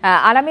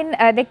 আল আমিন,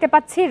 দেখতে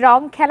পাচ্ছি রং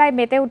খেলায়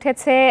মেতে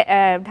উঠেছে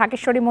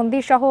ঢাকেশ্বরী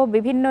মন্দির সহ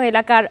বিভিন্ন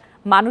এলাকার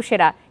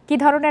মানুষেরা। কি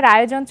ধরনের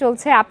আয়োজন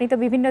চলছে? আপনি তো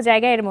বিভিন্ন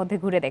জায়গায় এর মধ্যে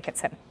ঘুরে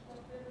দেখেছেন।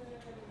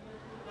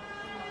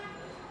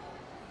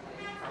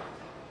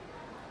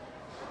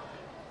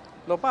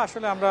 লোপা,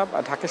 আসলে আমরা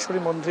ঢাকেশ্বরী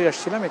মন্দিরে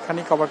আসছিলাম,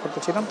 এখানেই কভার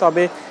করতেছিলাম,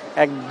 তবে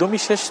একদমই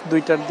শেষ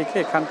 2টার দিকে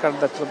এখানকার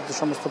দায়িত্বরত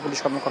সমস্ত পুলিশ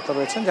কর্মকর্তা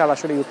রয়েছেন যারা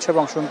আসলে এই উৎসবে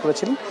অংশগ্রহণ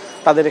করেছিলেন,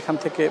 তাদের এখান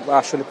থেকে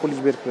আসলে পুলিশ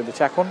বের করে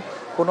দিচ্ছে। এখন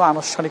কোনো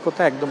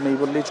আনুষ্ঠানিকতা একদম নেই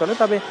বললেই চলে,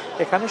 তবে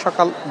এখানে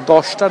সকাল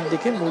 10টার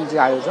দিকে মূল যে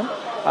আয়োজন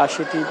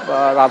সেটি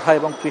রাধা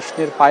এবং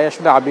কৃষ্ণের পায়ে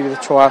আসলে আবিরের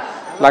ছোঁয়া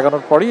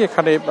লাগানোর পরেই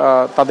এখানে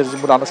তাদের যে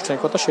মূল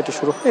আনুষ্ঠানিকতা সেটি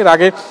শুরু হয়। এর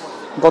আগে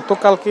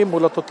গতকালকে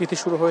মূলত তিথি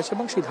শুরু হয়েছে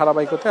এবং সেই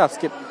ধারাবাহিকতায়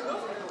আজকে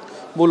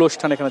মূল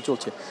অনুষ্ঠান এখানে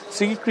চলছে।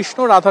 শ্রীকৃষ্ণ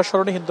রাধার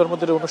স্মরণে হিন্দু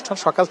মন্দিরের অনুষ্ঠান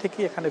সকাল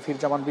থেকেই এখানে ভিড়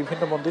জমান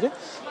বিভিন্ন মন্দিরে।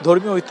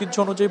 ধর্মীয় ঐতিহ্য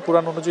অনুযায়ী,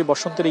 পুরাণ অনুযায়ী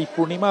বসন্তের এই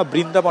পূর্ণিমা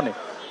বৃন্দাবনে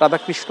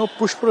রাধাকৃষ্ণ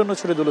পুষ্পরণ্য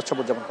ছুড়ে দোল উৎসব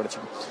উদযাপন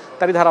করেছেন।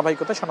 তারই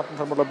ধারাবাহিকতায় সনাতন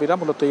ধর্মাবলম্বীরা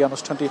মূলত এই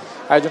অনুষ্ঠানটি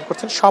আয়োজন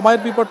করছেন।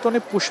 সময়ের বিবর্তনে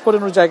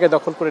পুষ্পরণ্যর জায়গায়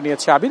দখল করে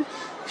নিয়েছে আবির,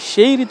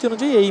 সেই রীতি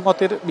অনুযায়ী এই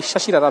মতের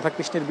বিশ্বাসীরা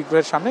রাধাকৃষ্ণের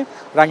বিগ্রহের সামনে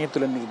রাঙিয়ে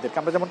তোলেন নিজেদেরকে।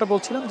 আমরা যেমনটা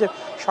বলছিলাম যে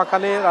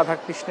সকালে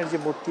রাধাকৃষ্ণের যে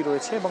মূর্তি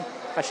রয়েছে এবং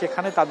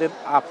সেখানে তাদের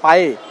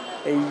পায়ে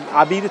এই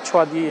আবির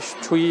ছোঁয়া দিয়ে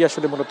ছুঁয়েই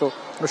আসলে মূলত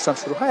অনুষ্ঠান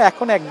শুরু হয়।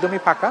 এখন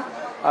একদমই ফাঁকা,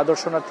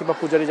 দর্শনার্থী বা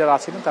পূজারী যারা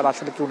আছেন তারা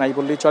আসলে কেউ নাই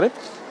বললেই চলে।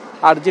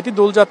 আর যেটি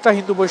দোলযাত্রা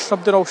হিন্দু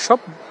বৈষ্ণবদের উৎসব,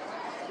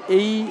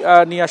 এই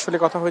নিয়ে আসলে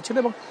কথা হয়েছিল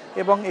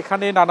এবং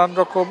এখানে নানান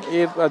রকম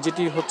এর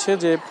যেটি হচ্ছে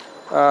যে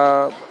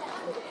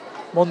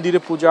মন্দিরে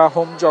পূজা,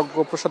 হোম যজ্ঞ,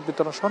 প্রসাদ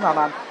বিতরণ সহ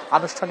নানান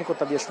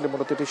আনুষ্ঠানিকতা দিয়ে আসলে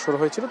মূলত এটি শুরু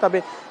হয়েছিল। তবে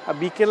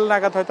বিকেল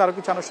নাগাদ হয়তো আরও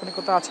কিছু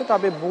আনুষ্ঠানিকতা আছে।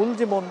 তবে মূল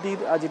যে মন্দির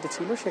যেটি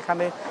ছিল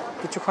সেখানে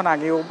কিছুক্ষণ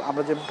আগেও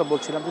আমরা যেমনটা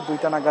বলছিলাম যে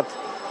 2টা নাগাদ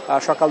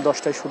সকাল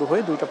 10টায় শুরু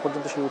হয়ে 2টা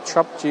পর্যন্ত সেই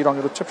উৎসব, যে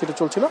রঙের উৎসব সেটা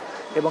চলছিল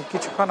এবং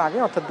কিছুক্ষণ আগে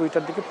অর্থাৎ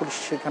 2টার দিকে পুলিশ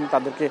সেখানে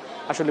তাদেরকে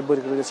আসলে বের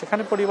করে দিয়েছে।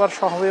 সেখানে পরিবার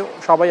সহ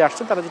সবাই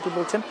আসছেন। তারা যেটি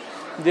বলছেন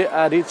যে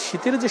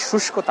শীতের যে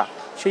শুষ্কতা,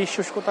 সেই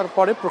শুষ্কতার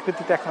পরে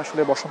প্রকৃতিতে এখন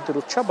আসলে বসন্তের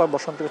উৎসব বা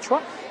বসন্তের ছোঁয়া,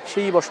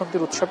 সেই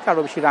বসন্তের উৎসবকে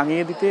আরও বেশি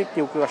রাঙিয়ে দিতে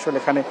কেউ কেউ আসলে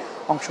এখানে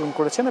অংশগ্রহণ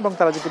করেছেন এবং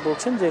তারা যেটি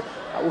বলছেন যে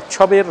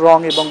উৎসবের রং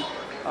এবং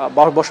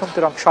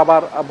বসন্তের রং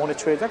সবার মনে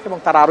ছুঁয়ে যাক। এবং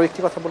তারা আরও একটি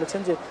কথা বলেছেন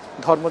যে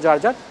ধর্ম যার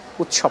যার,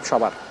 উৎসব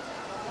সবার।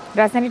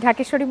 রাজধানী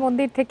ঢাকেশ্বরী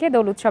মন্দির থেকে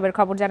দোল উৎসবের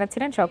খবর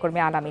জানাচ্ছিলেন সহকর্মী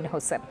আলামিন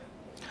হোসেন।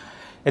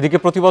 এদিকে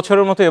প্রতি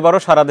বছরের মতো এবারও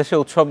সারা দেশে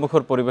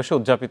উৎসবমুখর পরিবেশে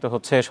উদযাপিত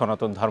হচ্ছে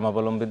সনাতন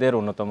ধর্মাবলম্বীদের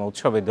অন্যতম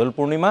উৎসবে দোল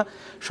পূর্ণিমা।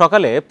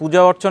 সকালে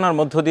পূজা অর্চনার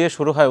মধ্য দিয়ে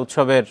শুরু হয়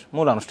উৎসবের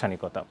মূল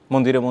আনুষ্ঠানিকতা।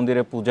 মন্দিরে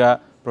মন্দিরে পূজা,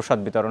 প্রসাদ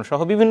বিতরণ সহ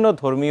বিভিন্ন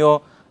ধর্মীয়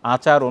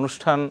আচার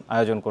অনুষ্ঠান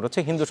আয়োজন করেছে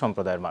হিন্দু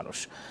সম্প্রদায়ের মানুষ।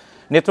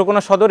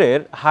 নেত্রকোনা সদরের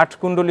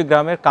হাটকুণ্ডলী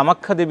গ্রামের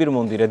কামাখ্যা দেবীর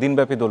মন্দিরে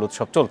দিনব্যাপী দোল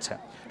উৎসব চলছে।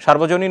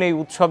 সার্বজনীন এই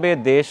উৎসবে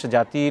দেশ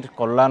জাতির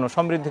কল্যাণ ও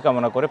সমৃদ্ধি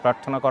কামনা করে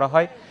প্রার্থনা করা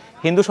হয়।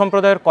 হিন্দু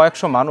সম্প্রদায়ের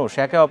কয়েকশো মানুষ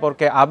একে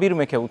অপরকে আবির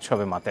মেখে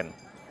উৎসবে মাতেন।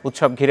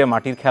 উৎসব ঘিরে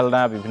মাটির খেলনা,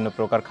 বিভিন্ন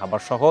প্রকার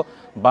খাবার সহ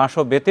বাঁশ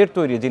ও বেতের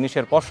তৈরি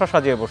জিনিসের পসরা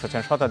সাজিয়ে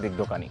বসেছেন শতাধিক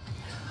দোকানি।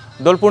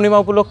 দোল পূর্ণিমা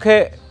উপলক্ষে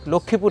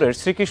লক্ষ্মীপুরের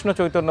শ্রীকৃষ্ণ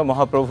চৈতন্য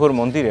মহাপ্রভুর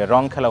মন্দিরে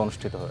রং খেলা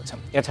অনুষ্ঠিত হয়েছে।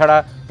 এছাড়া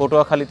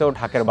পটুয়াখালীতেও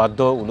ঢাকের বাদ্য,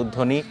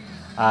 উলুধ্বনি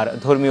আর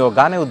ধর্মীয়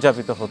গানে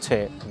উদযাপিত হচ্ছে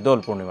দোল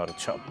পূর্ণিমার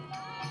উৎসব।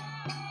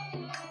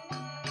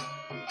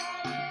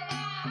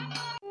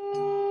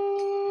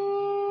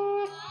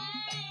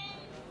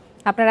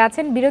 আপনারা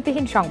আছেন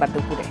বিরতিহীন সংবাদ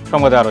দুপুরে।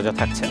 সংবাদে আরো যা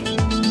থাকছে।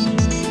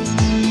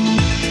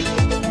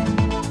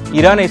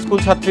 ইরানে স্কুল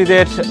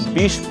ছাত্রীদের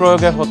বিষ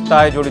প্রয়োগে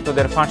হত্যায়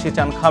জড়িতদের ফাঁসি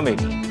চান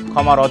খামেনি,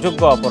 ক্ষমার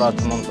অযোগ্য অপরাধ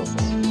মন্তব্য।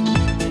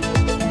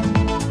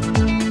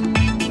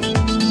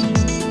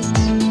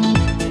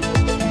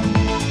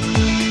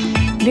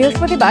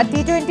 বৃহস্পতিবার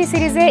টি-20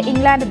 সিরিজে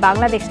ইংল্যান্ড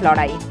বাংলাদেশ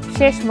লড়াই,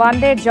 শেষ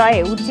ওয়ানডের জয়ে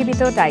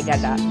উজ্জীবিত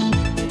টাইগাররা।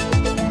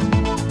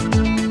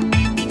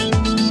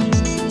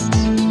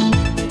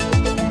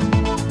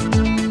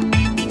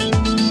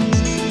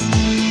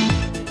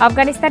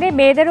 আফগানিস্তানে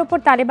মেয়েদের উপর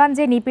তালেবান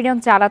যে নিপীড়ন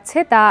চালাচ্ছে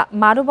তা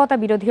মানবতা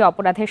বিরোধী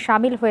অপরাধের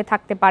শামিল হয়ে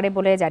থাকতে পারে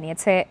বলে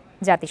জানিয়েছে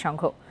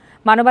জাতিসংঘ।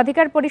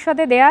 মানবাধিকার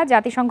পরিষদে দেয়া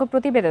জাতিসংঘ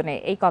প্রতিবেদনে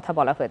এই কথা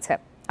বলা হয়েছে।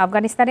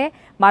 আফগানিস্তানে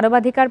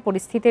মানবাধিকার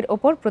পরিস্থিতির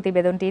ওপর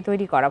প্রতিবেদনটি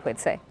তৈরি করা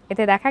হয়েছে।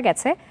 এতে দেখা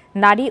গেছে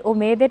নারী ও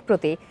মেয়েদের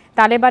প্রতি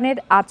তালেবানের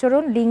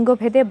আচরণ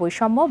লিঙ্গভেদে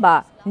বৈষম্য বা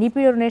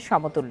নিপীড়নের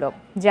সমতুল্য,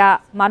 যা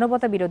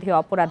মানবতা বিরোধী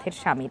অপরাধের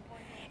শামিল।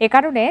 এ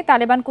কারণে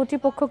তালেবান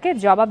কর্তৃপক্ষকে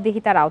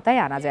জবাবদিহিতার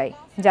আওতায় আনা যায়।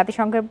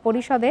 জাতিসংঘের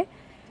পরিষদে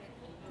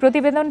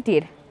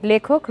প্রতিবেদনটির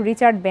লেখক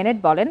রিচার্ড বেনেট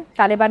বলেন,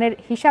 তালেবানের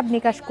হিসাব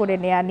নিকাশ করে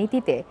নেয়া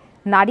নীতিতে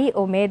নারী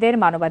ও মেয়েদের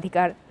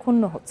মানবাধিকার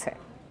ক্ষুণ্ণ হচ্ছে।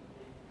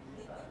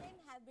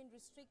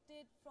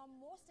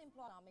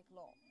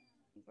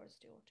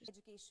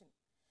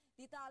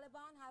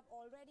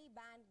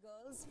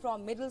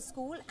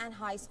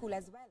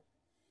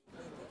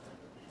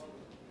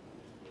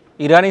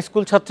 ইরান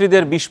স্কুল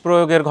ছাত্রীদের বিষ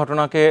প্রয়োগের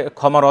ঘটনাকে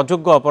ক্ষমার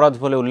অযোগ্য অপরাধ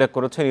বলে উল্লেখ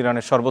করেছেন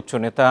ইরানের সর্বোচ্চ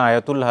নেতা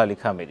আয়াতুল্লাহ আলী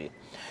খামেনি।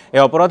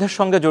 এই অপরাধের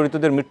সঙ্গে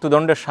জড়িতদের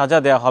মৃত্যুদণ্ডের সাজা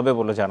দেওয়া হবে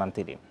বলে জানান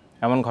তিনি।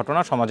 এমন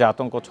ঘটনা সমাজে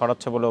আতঙ্ক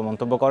ছড়াচ্ছে বলেও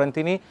মন্তব্য করেন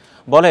তিনি।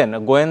 বলেন,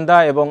 গোয়েন্দা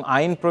এবং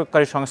আইন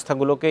প্রয়োগকারী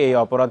সংস্থাগুলোকে এই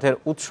অপরাধের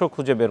উৎস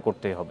খুঁজে বের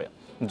করতেই হবে।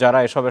 যারা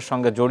এসবের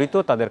সঙ্গে জড়িত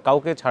তাদের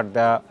কাউকে ছাড়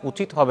দেওয়া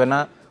উচিত হবে না,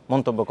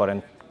 মন্তব্য করেন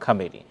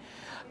খামেনি।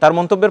 তার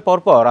মন্তব্যের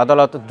পরপর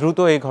আদালত দ্রুত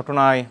এই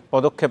ঘটনায়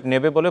পদক্ষেপ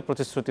নেবে বলে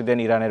প্রতিশ্রুতি দেন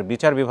ইরানের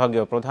বিচার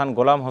বিভাগীয় প্রধান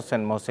গোলাম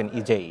হোসেন মোহসেন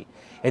ইজেই।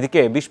 এদিকে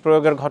বিষ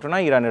প্রয়োগের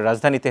ঘটনায় ইরানের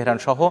রাজধানী তেহরান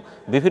সহ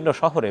বিভিন্ন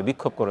শহরে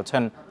বিক্ষোভ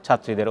করেছেন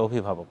ছাত্রীদের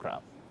অভিভাবকরা।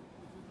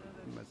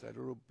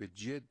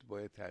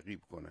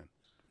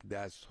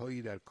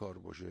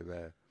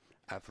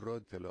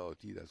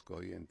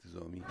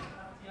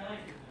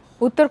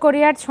 উত্তর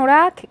কোরিয়ার ছোড়া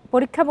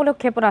পরীক্ষামূলক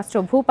ক্ষেপণাস্ত্র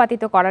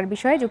ভূপাতিত করার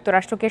বিষয়ে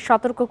যুক্তরাষ্ট্রকে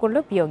সতর্ক করল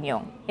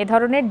পিয়ংইয়ং। এ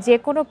ধরনের যে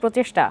কোনো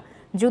প্রচেষ্টা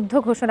যুদ্ধ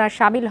ঘোষণার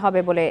শামিল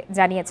হবে বলে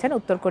জানিয়েছেন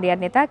উত্তর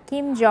কোরিয়ার নেতা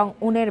কিম জং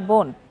উনের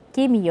বোন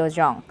কিম ইয়ো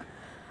জং।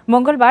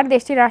 মঙ্গলবার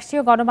দেশটির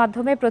রাষ্ট্রীয়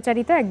গণমাধ্যমে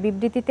প্রচারিত এক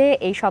বিবৃতিতে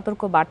এই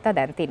সতর্ক বার্তা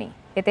দেন তিনি।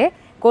 এতে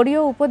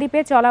কোরীয় উপদ্বীপে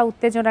চলা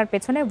উত্তেজনার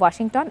পেছনে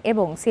ওয়াশিংটন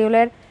এবং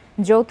সিউলের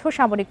যৌথ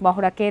সামরিক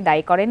মহড়াকে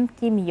দায়ী করেন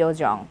কিম ইয়ো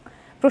জং।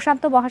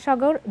 প্রশান্ত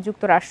মহাসাগর,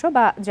 যুক্তরাষ্ট্র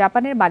বা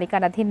জাপানের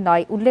মালিকানাধীন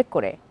নয় উল্লেখ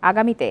করে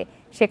আগামীতে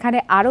সেখানে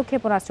আরও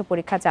ক্ষেপণাস্ত্র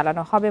পরীক্ষা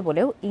চালানো হবে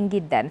বলেও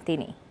ইঙ্গিত দেন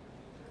তিনি।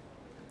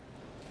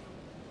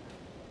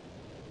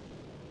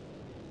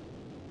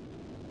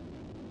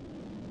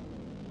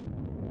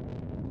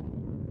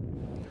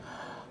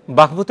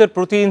 বাখমুতের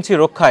প্রতি ইঞ্চি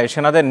রক্ষায়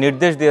সেনাদের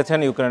নির্দেশ দিয়েছেন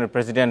ইউক্রেনের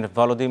প্রেসিডেন্ট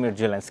ভলোদিমির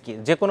জেলেনস্কি।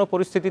 যে কোনো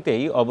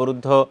পরিস্থিতিতেই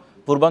অবরুদ্ধ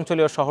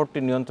পূর্বাঞ্চলীয়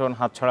শহরটির নিয়ন্ত্রণ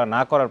হাতছাড়া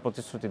না করার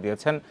প্রতিশ্রুতি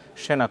দিয়েছেন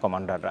সেনা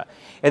কমান্ডাররা।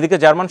 এদিকে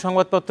জার্মান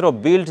সংবাদপত্র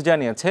বিল্ড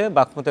জানিয়েছে,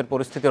 বাখমুতের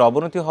পরিস্থিতির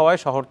অবনতি হওয়ায়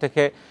শহর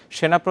থেকে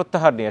সেনা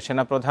প্রত্যাহার নিয়ে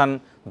সেনাপ্রধান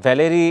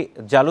ভ্যালেরি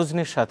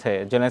জালুজনির সাথে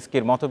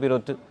জেলেনস্কির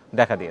মতবিরোধ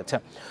দেখা দিয়েছে।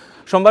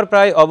 সোমবার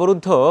প্রায়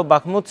অবরুদ্ধ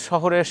বাখমুত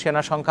শহরের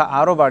সেনা সংখ্যা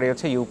আরও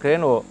বাড়িয়েছে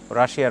ইউক্রেন ও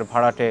রাশিয়ার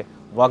ভাড়াটে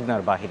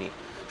ওয়াগনার বাহিনী।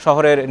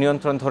 শহরের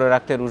নিয়ন্ত্রণ ধরে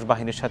রাখতে রুশ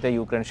বাহিনীর সাথে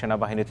ইউক্রেন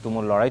সেনাবাহিনীর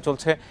তুমুল লড়াই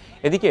চলছে।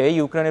 এদিকে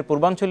ইউক্রেনের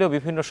পূর্বাঞ্চলীয়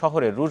বিভিন্ন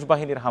শহরে রুশ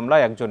বাহিনীর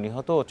হামলায় 1 জন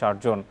নিহত ও 4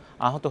 জন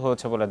আহত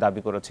হয়েছে বলে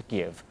দাবি করেছে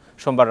কিয়েভ।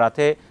 সোমবার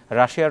রাতে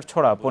রাশিয়ার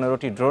ছোড়া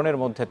 15টি ড্রোনের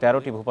মধ্যে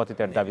 13টি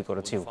ভূপাতিতের দাবি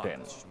করেছে ইউক্রেন।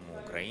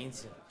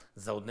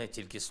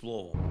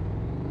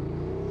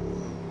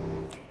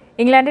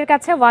 ইংল্যান্ডের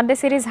কাছে ওয়ানডে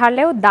সিরিজ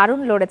হারলেও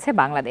দারুণ লড়েছে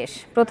বাংলাদেশ।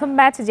 প্রথম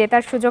ম্যাচ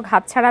জেতার সুযোগ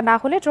হাতছাড়া না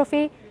হলে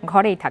ট্রফি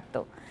ঘরেই থাকত।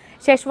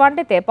 শেষ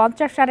ওয়ানডেতে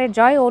 50 রানের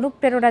জয় ও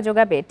অনুপ্রেরণা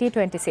যোগাবে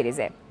টি-20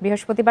 সিরিজে।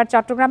 বৃহস্পতিবার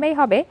চট্টগ্রামেই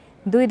হবে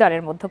 2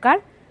 দলের মধ্যকার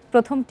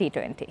প্রথম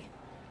টি-20।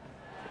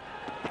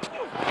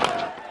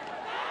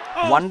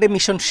 ওয়ানডে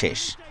মিশন শেষ।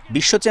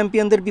 বিশ্ব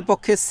চ্যাম্পিয়নদের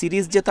বিপক্ষে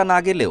সিরিজ জেতা না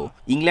গেলেও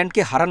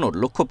ইংল্যান্ডকে হারানোর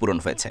লক্ষ্য পূরণ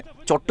হয়েছে।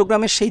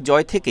 চট্টগ্রামের সেই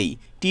জয় থেকেই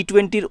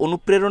টি-20-র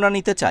অনুপ্রেরণা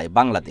নিতে চায়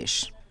বাংলাদেশ।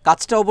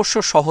 কাজটা অবশ্য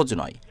সহজ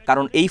নয়,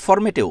 কারণ এই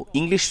ফরম্যাটেও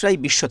ইংলিশরাই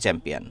বিশ্ব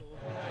চ্যাম্পিয়ন।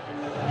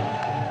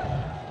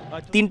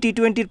 3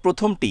 টি-20-র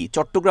প্রথমটি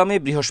চট্টগ্রামে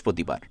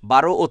বৃহস্পতিবার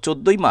 12 ও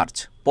 14 মার্চ,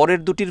 পরের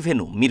দুটির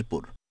ভেন্যু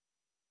মিরপুর।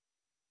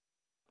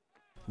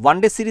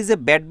 ওয়ানডে সিরিজে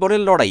ব্যাট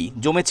বলের লড়াই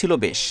জমেছিল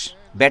বেশ।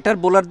 ব্যাটার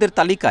বোলারদের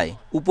তালিকায়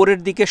উপরের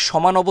দিকে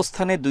সমান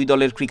অবস্থানে 2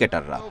 দলের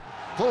ক্রিকেটাররা।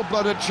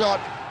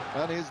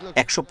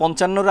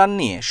 155 রান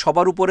নিয়ে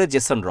সবার উপরে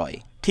জেসন রয়,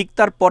 ঠিক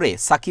তার পরে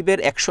সাকিবের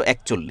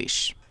 141।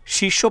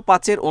 শীর্ষ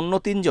 5-এর অন্য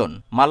 3 জন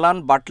মালান,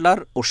 বাটলার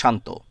ও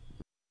শান্ত।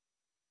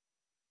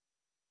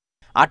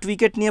 8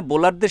 উইকেট নিয়ে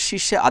বোলারদের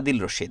শীর্ষে আদিল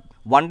রশিদ,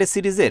 ওয়ানডে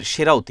সিরিজের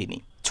সেরাও তিনি।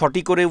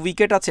 6টি করে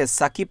উইকেট আছে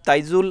সাকিব,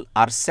 তাইজুল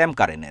আর স্যাম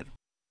কারেনের।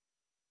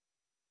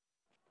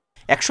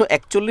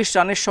 141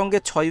 রানের সঙ্গে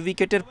 6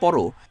 উইকেটের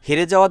পরও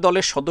হেরে যাওয়া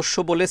দলের সদস্য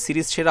বলে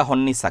সিরিজ সেরা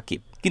হননি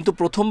সাকিব, কিন্তু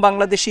প্রথম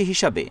বাংলাদেশি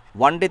হিসাবে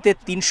ওয়ানডেতে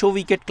 300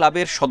 উইকেট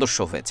ক্লাবের সদস্য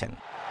হয়েছেন।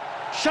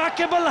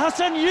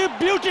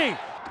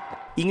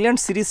 ইংল্যান্ড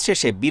সিরিজ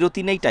শেষে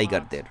বিরতি নেই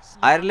টাইগারদের।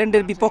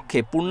 আয়ারল্যান্ডের বিপক্ষে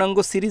পূর্ণাঙ্গ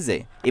সিরিজে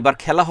এবার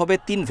খেলা হবে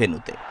 3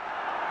 ভেন্যুতে।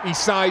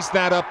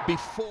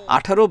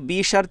 18,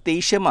 20 আর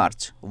 23 মার্চ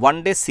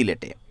ওয়ানডে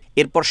সিলেটে,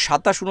 এরপর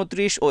 27,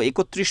 29 ও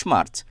 31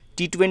 মার্চ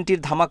টি-20-র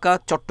ধামাকা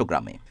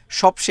চট্টগ্রামে।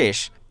 সবশেষ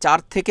 4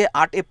 থেকে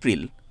 8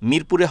 এপ্রিল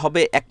মিরপুরে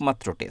হবে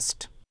একমাত্র টেস্ট।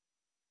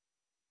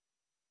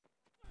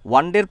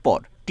 ওয়ানডের পর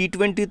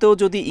টি-20তেও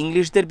যদি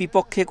ইংলিশদের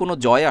বিপক্ষে কোনো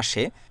জয়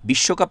আসে,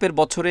 বিশ্বকাপের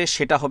বছরে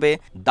সেটা হবে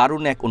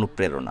দারুণ এক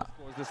অনুপ্রেরণা।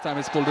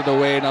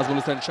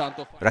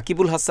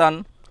 Rakibul Hasan,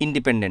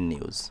 independent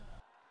news.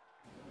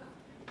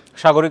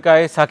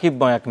 সাগরিকায়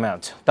সাকিবময় এক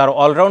ম্যাচ, তার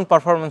অলরাউন্ড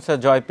পারফরমেন্সে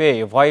জয় পেয়ে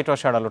হোয়াইট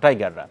ওয়াশ এড়ালো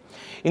টাইগাররা।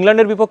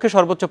 ইংল্যান্ডের বিপক্ষে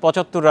সর্বোচ্চ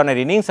 75 রানের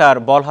ইনিংস আর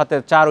বল হাতে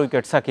 4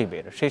 উইকেট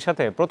সাকিবের। সেই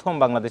সাথে প্রথম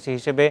বাংলাদেশি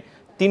হিসেবে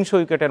 300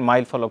 উইকেটের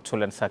মাইল ফলক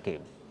ছুঁলেন সাকিব।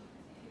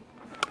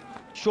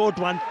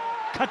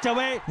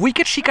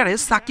 উইকেট শিকারে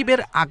সাকিবের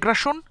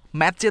আগ্রাসন,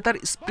 ম্যাচ জেতার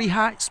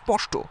স্পৃহা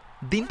স্পষ্ট।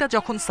 দিনটা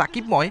যখন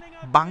সাকিবময়,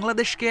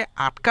 বাংলাদেশকে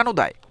আটকানো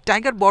দেয়।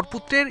 টাইগার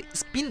বরপুত্রের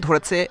স্পিন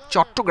ধরেছে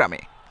চট্টগ্রামে,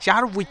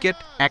 4 উইকেট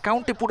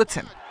অ্যাকাউন্টে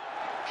পড়েছেন।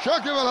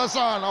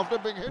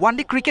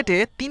 ওয়ানডে ক্রিকেটে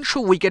 300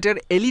 উইকেটের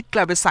এলিট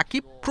ক্লাবে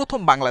সাকিব প্রথম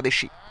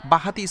বাংলাদেশি।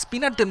 বাঁহাতি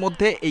স্পিনারদের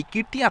মধ্যে এই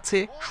কীর্তি আছে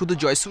শুধু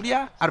জয়সূরিয়া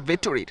আর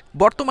ভেটরির।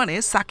 বর্তমানে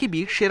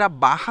সাকিবই সেরা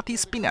বাঁহাতি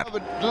স্পিনার।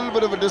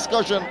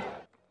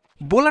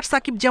 বোলার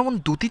সাকিব যেমন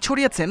দুটি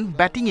ছড়িয়েছেন,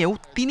 ব্যাটিংয়েও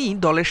তিনি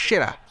দলের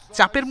সেরা।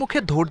 চাপের মুখে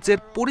ধৈর্যের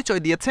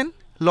পরিচয় দিয়েছেন,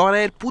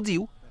 লড়াইয়ের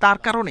পুঁজিও তার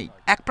কারণেই।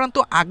 এক প্রান্ত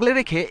আগলে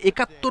রেখে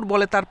 71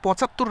 বলে তার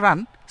 75 রান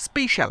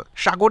স্পেশাল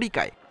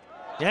সাগরিকায়।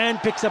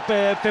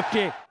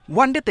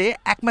 ওয়ানডেতে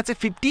এক ম্যাচে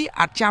 50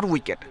 আর 4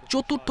 উইকেট,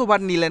 চতুর্থবার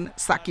নিলেন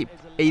সাকিব।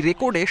 এই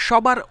রেকর্ডে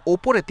সবার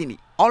ওপরে তিনি।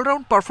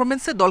 অলরাউন্ড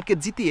পারফরমেন্সে দলকে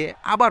জিতিয়ে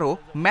আবারও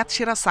ম্যাচ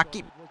সেরা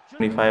সাকিব।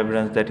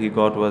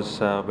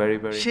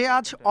 সে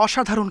আজ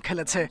অসাধারণ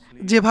খেলেছে।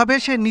 যেভাবে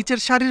সে নিচের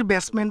সারির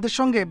ব্যাটসম্যানদের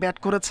সঙ্গে ব্যাট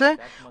করেছে,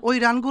 ওই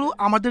রানগুলো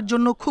আমাদের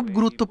জন্য খুব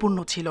গুরুত্বপূর্ণ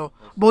ছিল।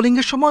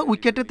 বোলিংয়ের সময়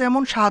উইকেটে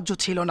তেমন সাহায্য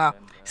ছিল না,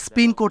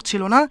 স্পিন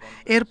করছিল না,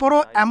 এরপরও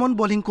এমন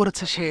বোলিং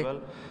করেছে সে।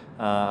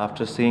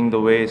 After seeing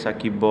the way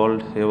Sakib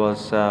bowled, he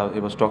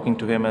was talking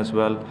to him as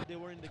well.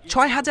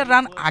 6000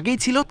 run আগেই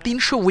ছিল,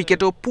 300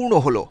 উইকেটও পূর্ণ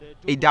হলো।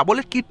 এই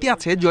ডাবলের কীর্তি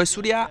আছে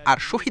জয়সূরিয়া আর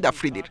শহীদ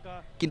আফ্রিদির,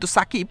 কিন্তু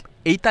সাকিব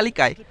এই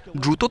তালিকায়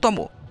দ্রুততম।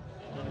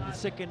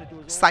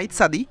 সাইদ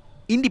সাদি,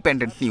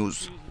 ইন্ডিপেন্ডেন্ট নিউজ।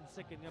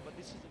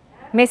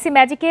 মেসি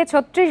ম্যাজিকে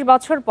 36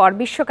 বছর পর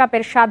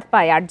বিশ্বকাপের স্বাদ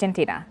পায়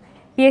আর্জেন্টিনা।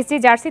 পিএসজি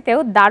জার্সিতেও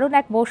দারুণ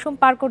এক মৌসুম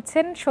পার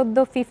করছেন সদ্য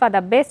ফিফা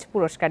দ্য বেস্ট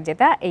পুরস্কার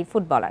জেতা এই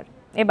ফুটবলার।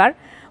 এবার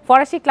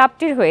ফরাসি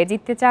ক্লাবটির হয়ে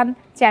জিততে চান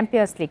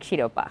চ্যাম্পিয়ন্স লিগ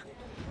শিরোপা।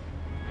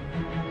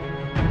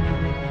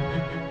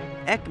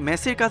 এক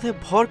মেসির কাঁধে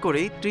ভর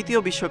করেই তৃতীয়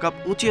বিশ্বকাপ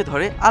উঁচিয়ে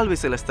ধরে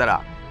আলবিসেলেস্তারা,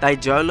 তাই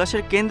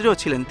জয়োল্লাসের কেন্দ্রেও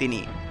ছিলেন তিনি।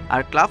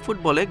 আর ক্লাব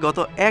ফুটবলে গত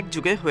এক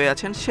যুগে হয়ে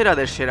আছেন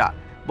সেরাদের সেরা।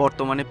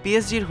 বর্তমানে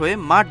পিএসজির হয়ে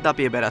মাঠ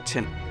দাপিয়ে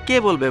বেড়াচ্ছেন। কে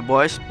বলবে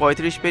বয়স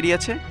 ৩৫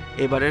 পেরিয়েছে?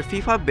 এবারের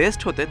ফিফা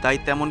বেস্ট হতে তাই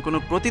তেমন কোনো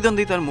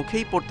প্রতিদ্বন্দ্বিতার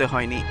মুখেই পড়তে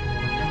হয়নি।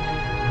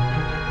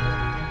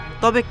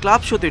 তবে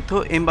ক্লাব সতীর্থ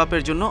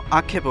এমবাপের জন্য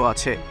আক্ষেপও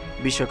আছে।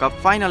 বিশ্বকাপ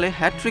ফাইনালে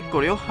হ্যাটট্রিক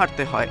করেও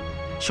হারতে হয়।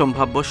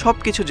 সম্ভাব্য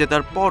সবকিছু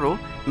জেতার পরও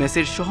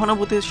মেসির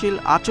সহানুভূতিশীল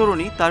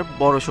আচরণই তার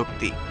বড়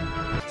শক্তি।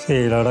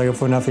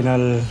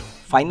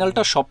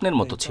 ফাইনালটা স্বপ্নের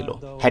মতো ছিল।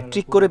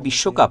 হ্যাটট্রিক করে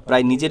বিশ্বকাপ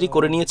প্রায় নিজেরই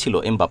করে নিয়েছিল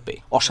এমবাপ্পে।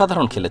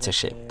 অসাধারণ খেলেছে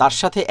সে। তার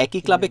সাথে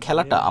একই ক্লাবে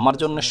খেলাটা আমার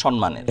জন্য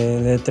সম্মানের।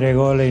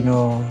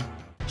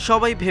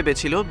 সবাই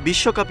ভেবেছিল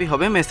বিশ্বকাপই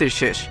হবে মেসির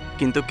শেষ,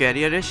 কিন্তু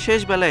ক্যারিয়ারের শেষ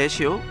বেলায়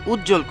এসেও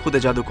উজ্জ্বল খুদে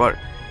জাদুকর।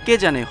 কে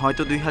জানে,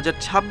 হয়তো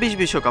 2026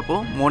 বিশ্বকাপও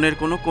মনের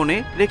কোনো কোণে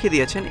রেখে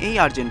দিয়েছেন এই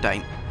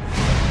আর্জেন্টাইন।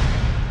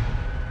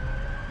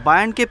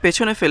 বায়ার্নকে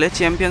পেছনে ফেলে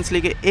চ্যাম্পিয়ন্স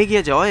লিগে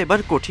এগিয়ে যাওয়া এবার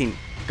কঠিন,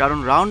 কারণ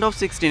রাউন্ড অফ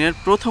 16-এর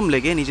প্রথম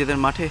লেগে নিজেদের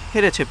মাঠে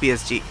হেরেছে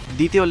পিএসজি।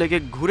 দ্বিতীয় লেগে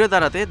ঘুরে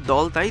দাঁড়াতে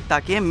দল তাই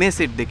তাকিয়ে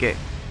মেসির দিকে।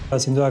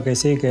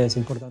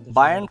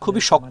 বায়ার্ন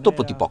খুবই শক্ত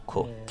প্রতিপক্ষ।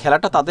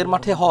 খেলাটা তাদের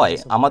মাঠে হয়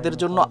আমাদের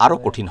জন্য আরও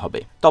কঠিন হবে,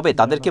 তবে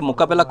তাদেরকে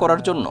মোকাবেলা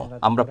করার জন্য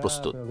আমরা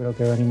প্রস্তুত।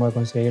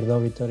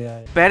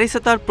 প্যারিসে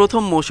তার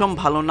প্রথম মৌসুম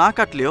ভালো না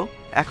কাটলেও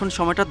এখন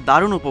সময়টা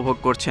দারুণ উপভোগ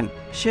করছেন,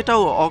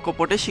 সেটাও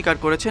অকপটে স্বীকার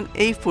করেছেন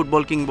এই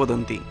ফুটবল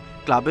কিংবদন্তি।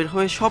 ক্লাবের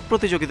হয়ে সব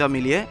প্রতিযোগিতা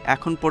মিলিয়ে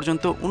এখন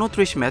পর্যন্ত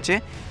 29 ম্যাচে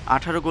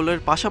 18 গোলের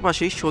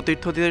পাশাপাশি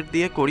সতীর্থদের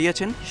দিয়ে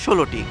করিয়েছেন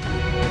 16টি।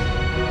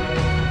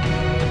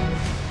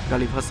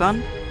 Ghalib Hasan,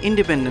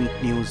 independent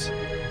news.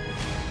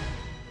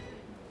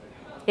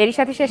 এরই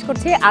সাথে শেষ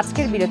করছি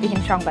আজকের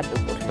বিরতিহীন সংবাদ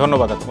দুপুর।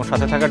 ধন্যবাদ আপনার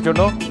সাথে থাকার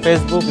জন্য।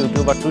 ফেসবুক,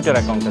 ইউটিউব আর টুইটার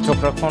অ্যাকাউন্টে চোখ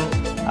রাখুন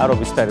আরও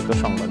বিস্তারিত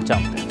সংবাদ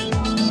জানতে।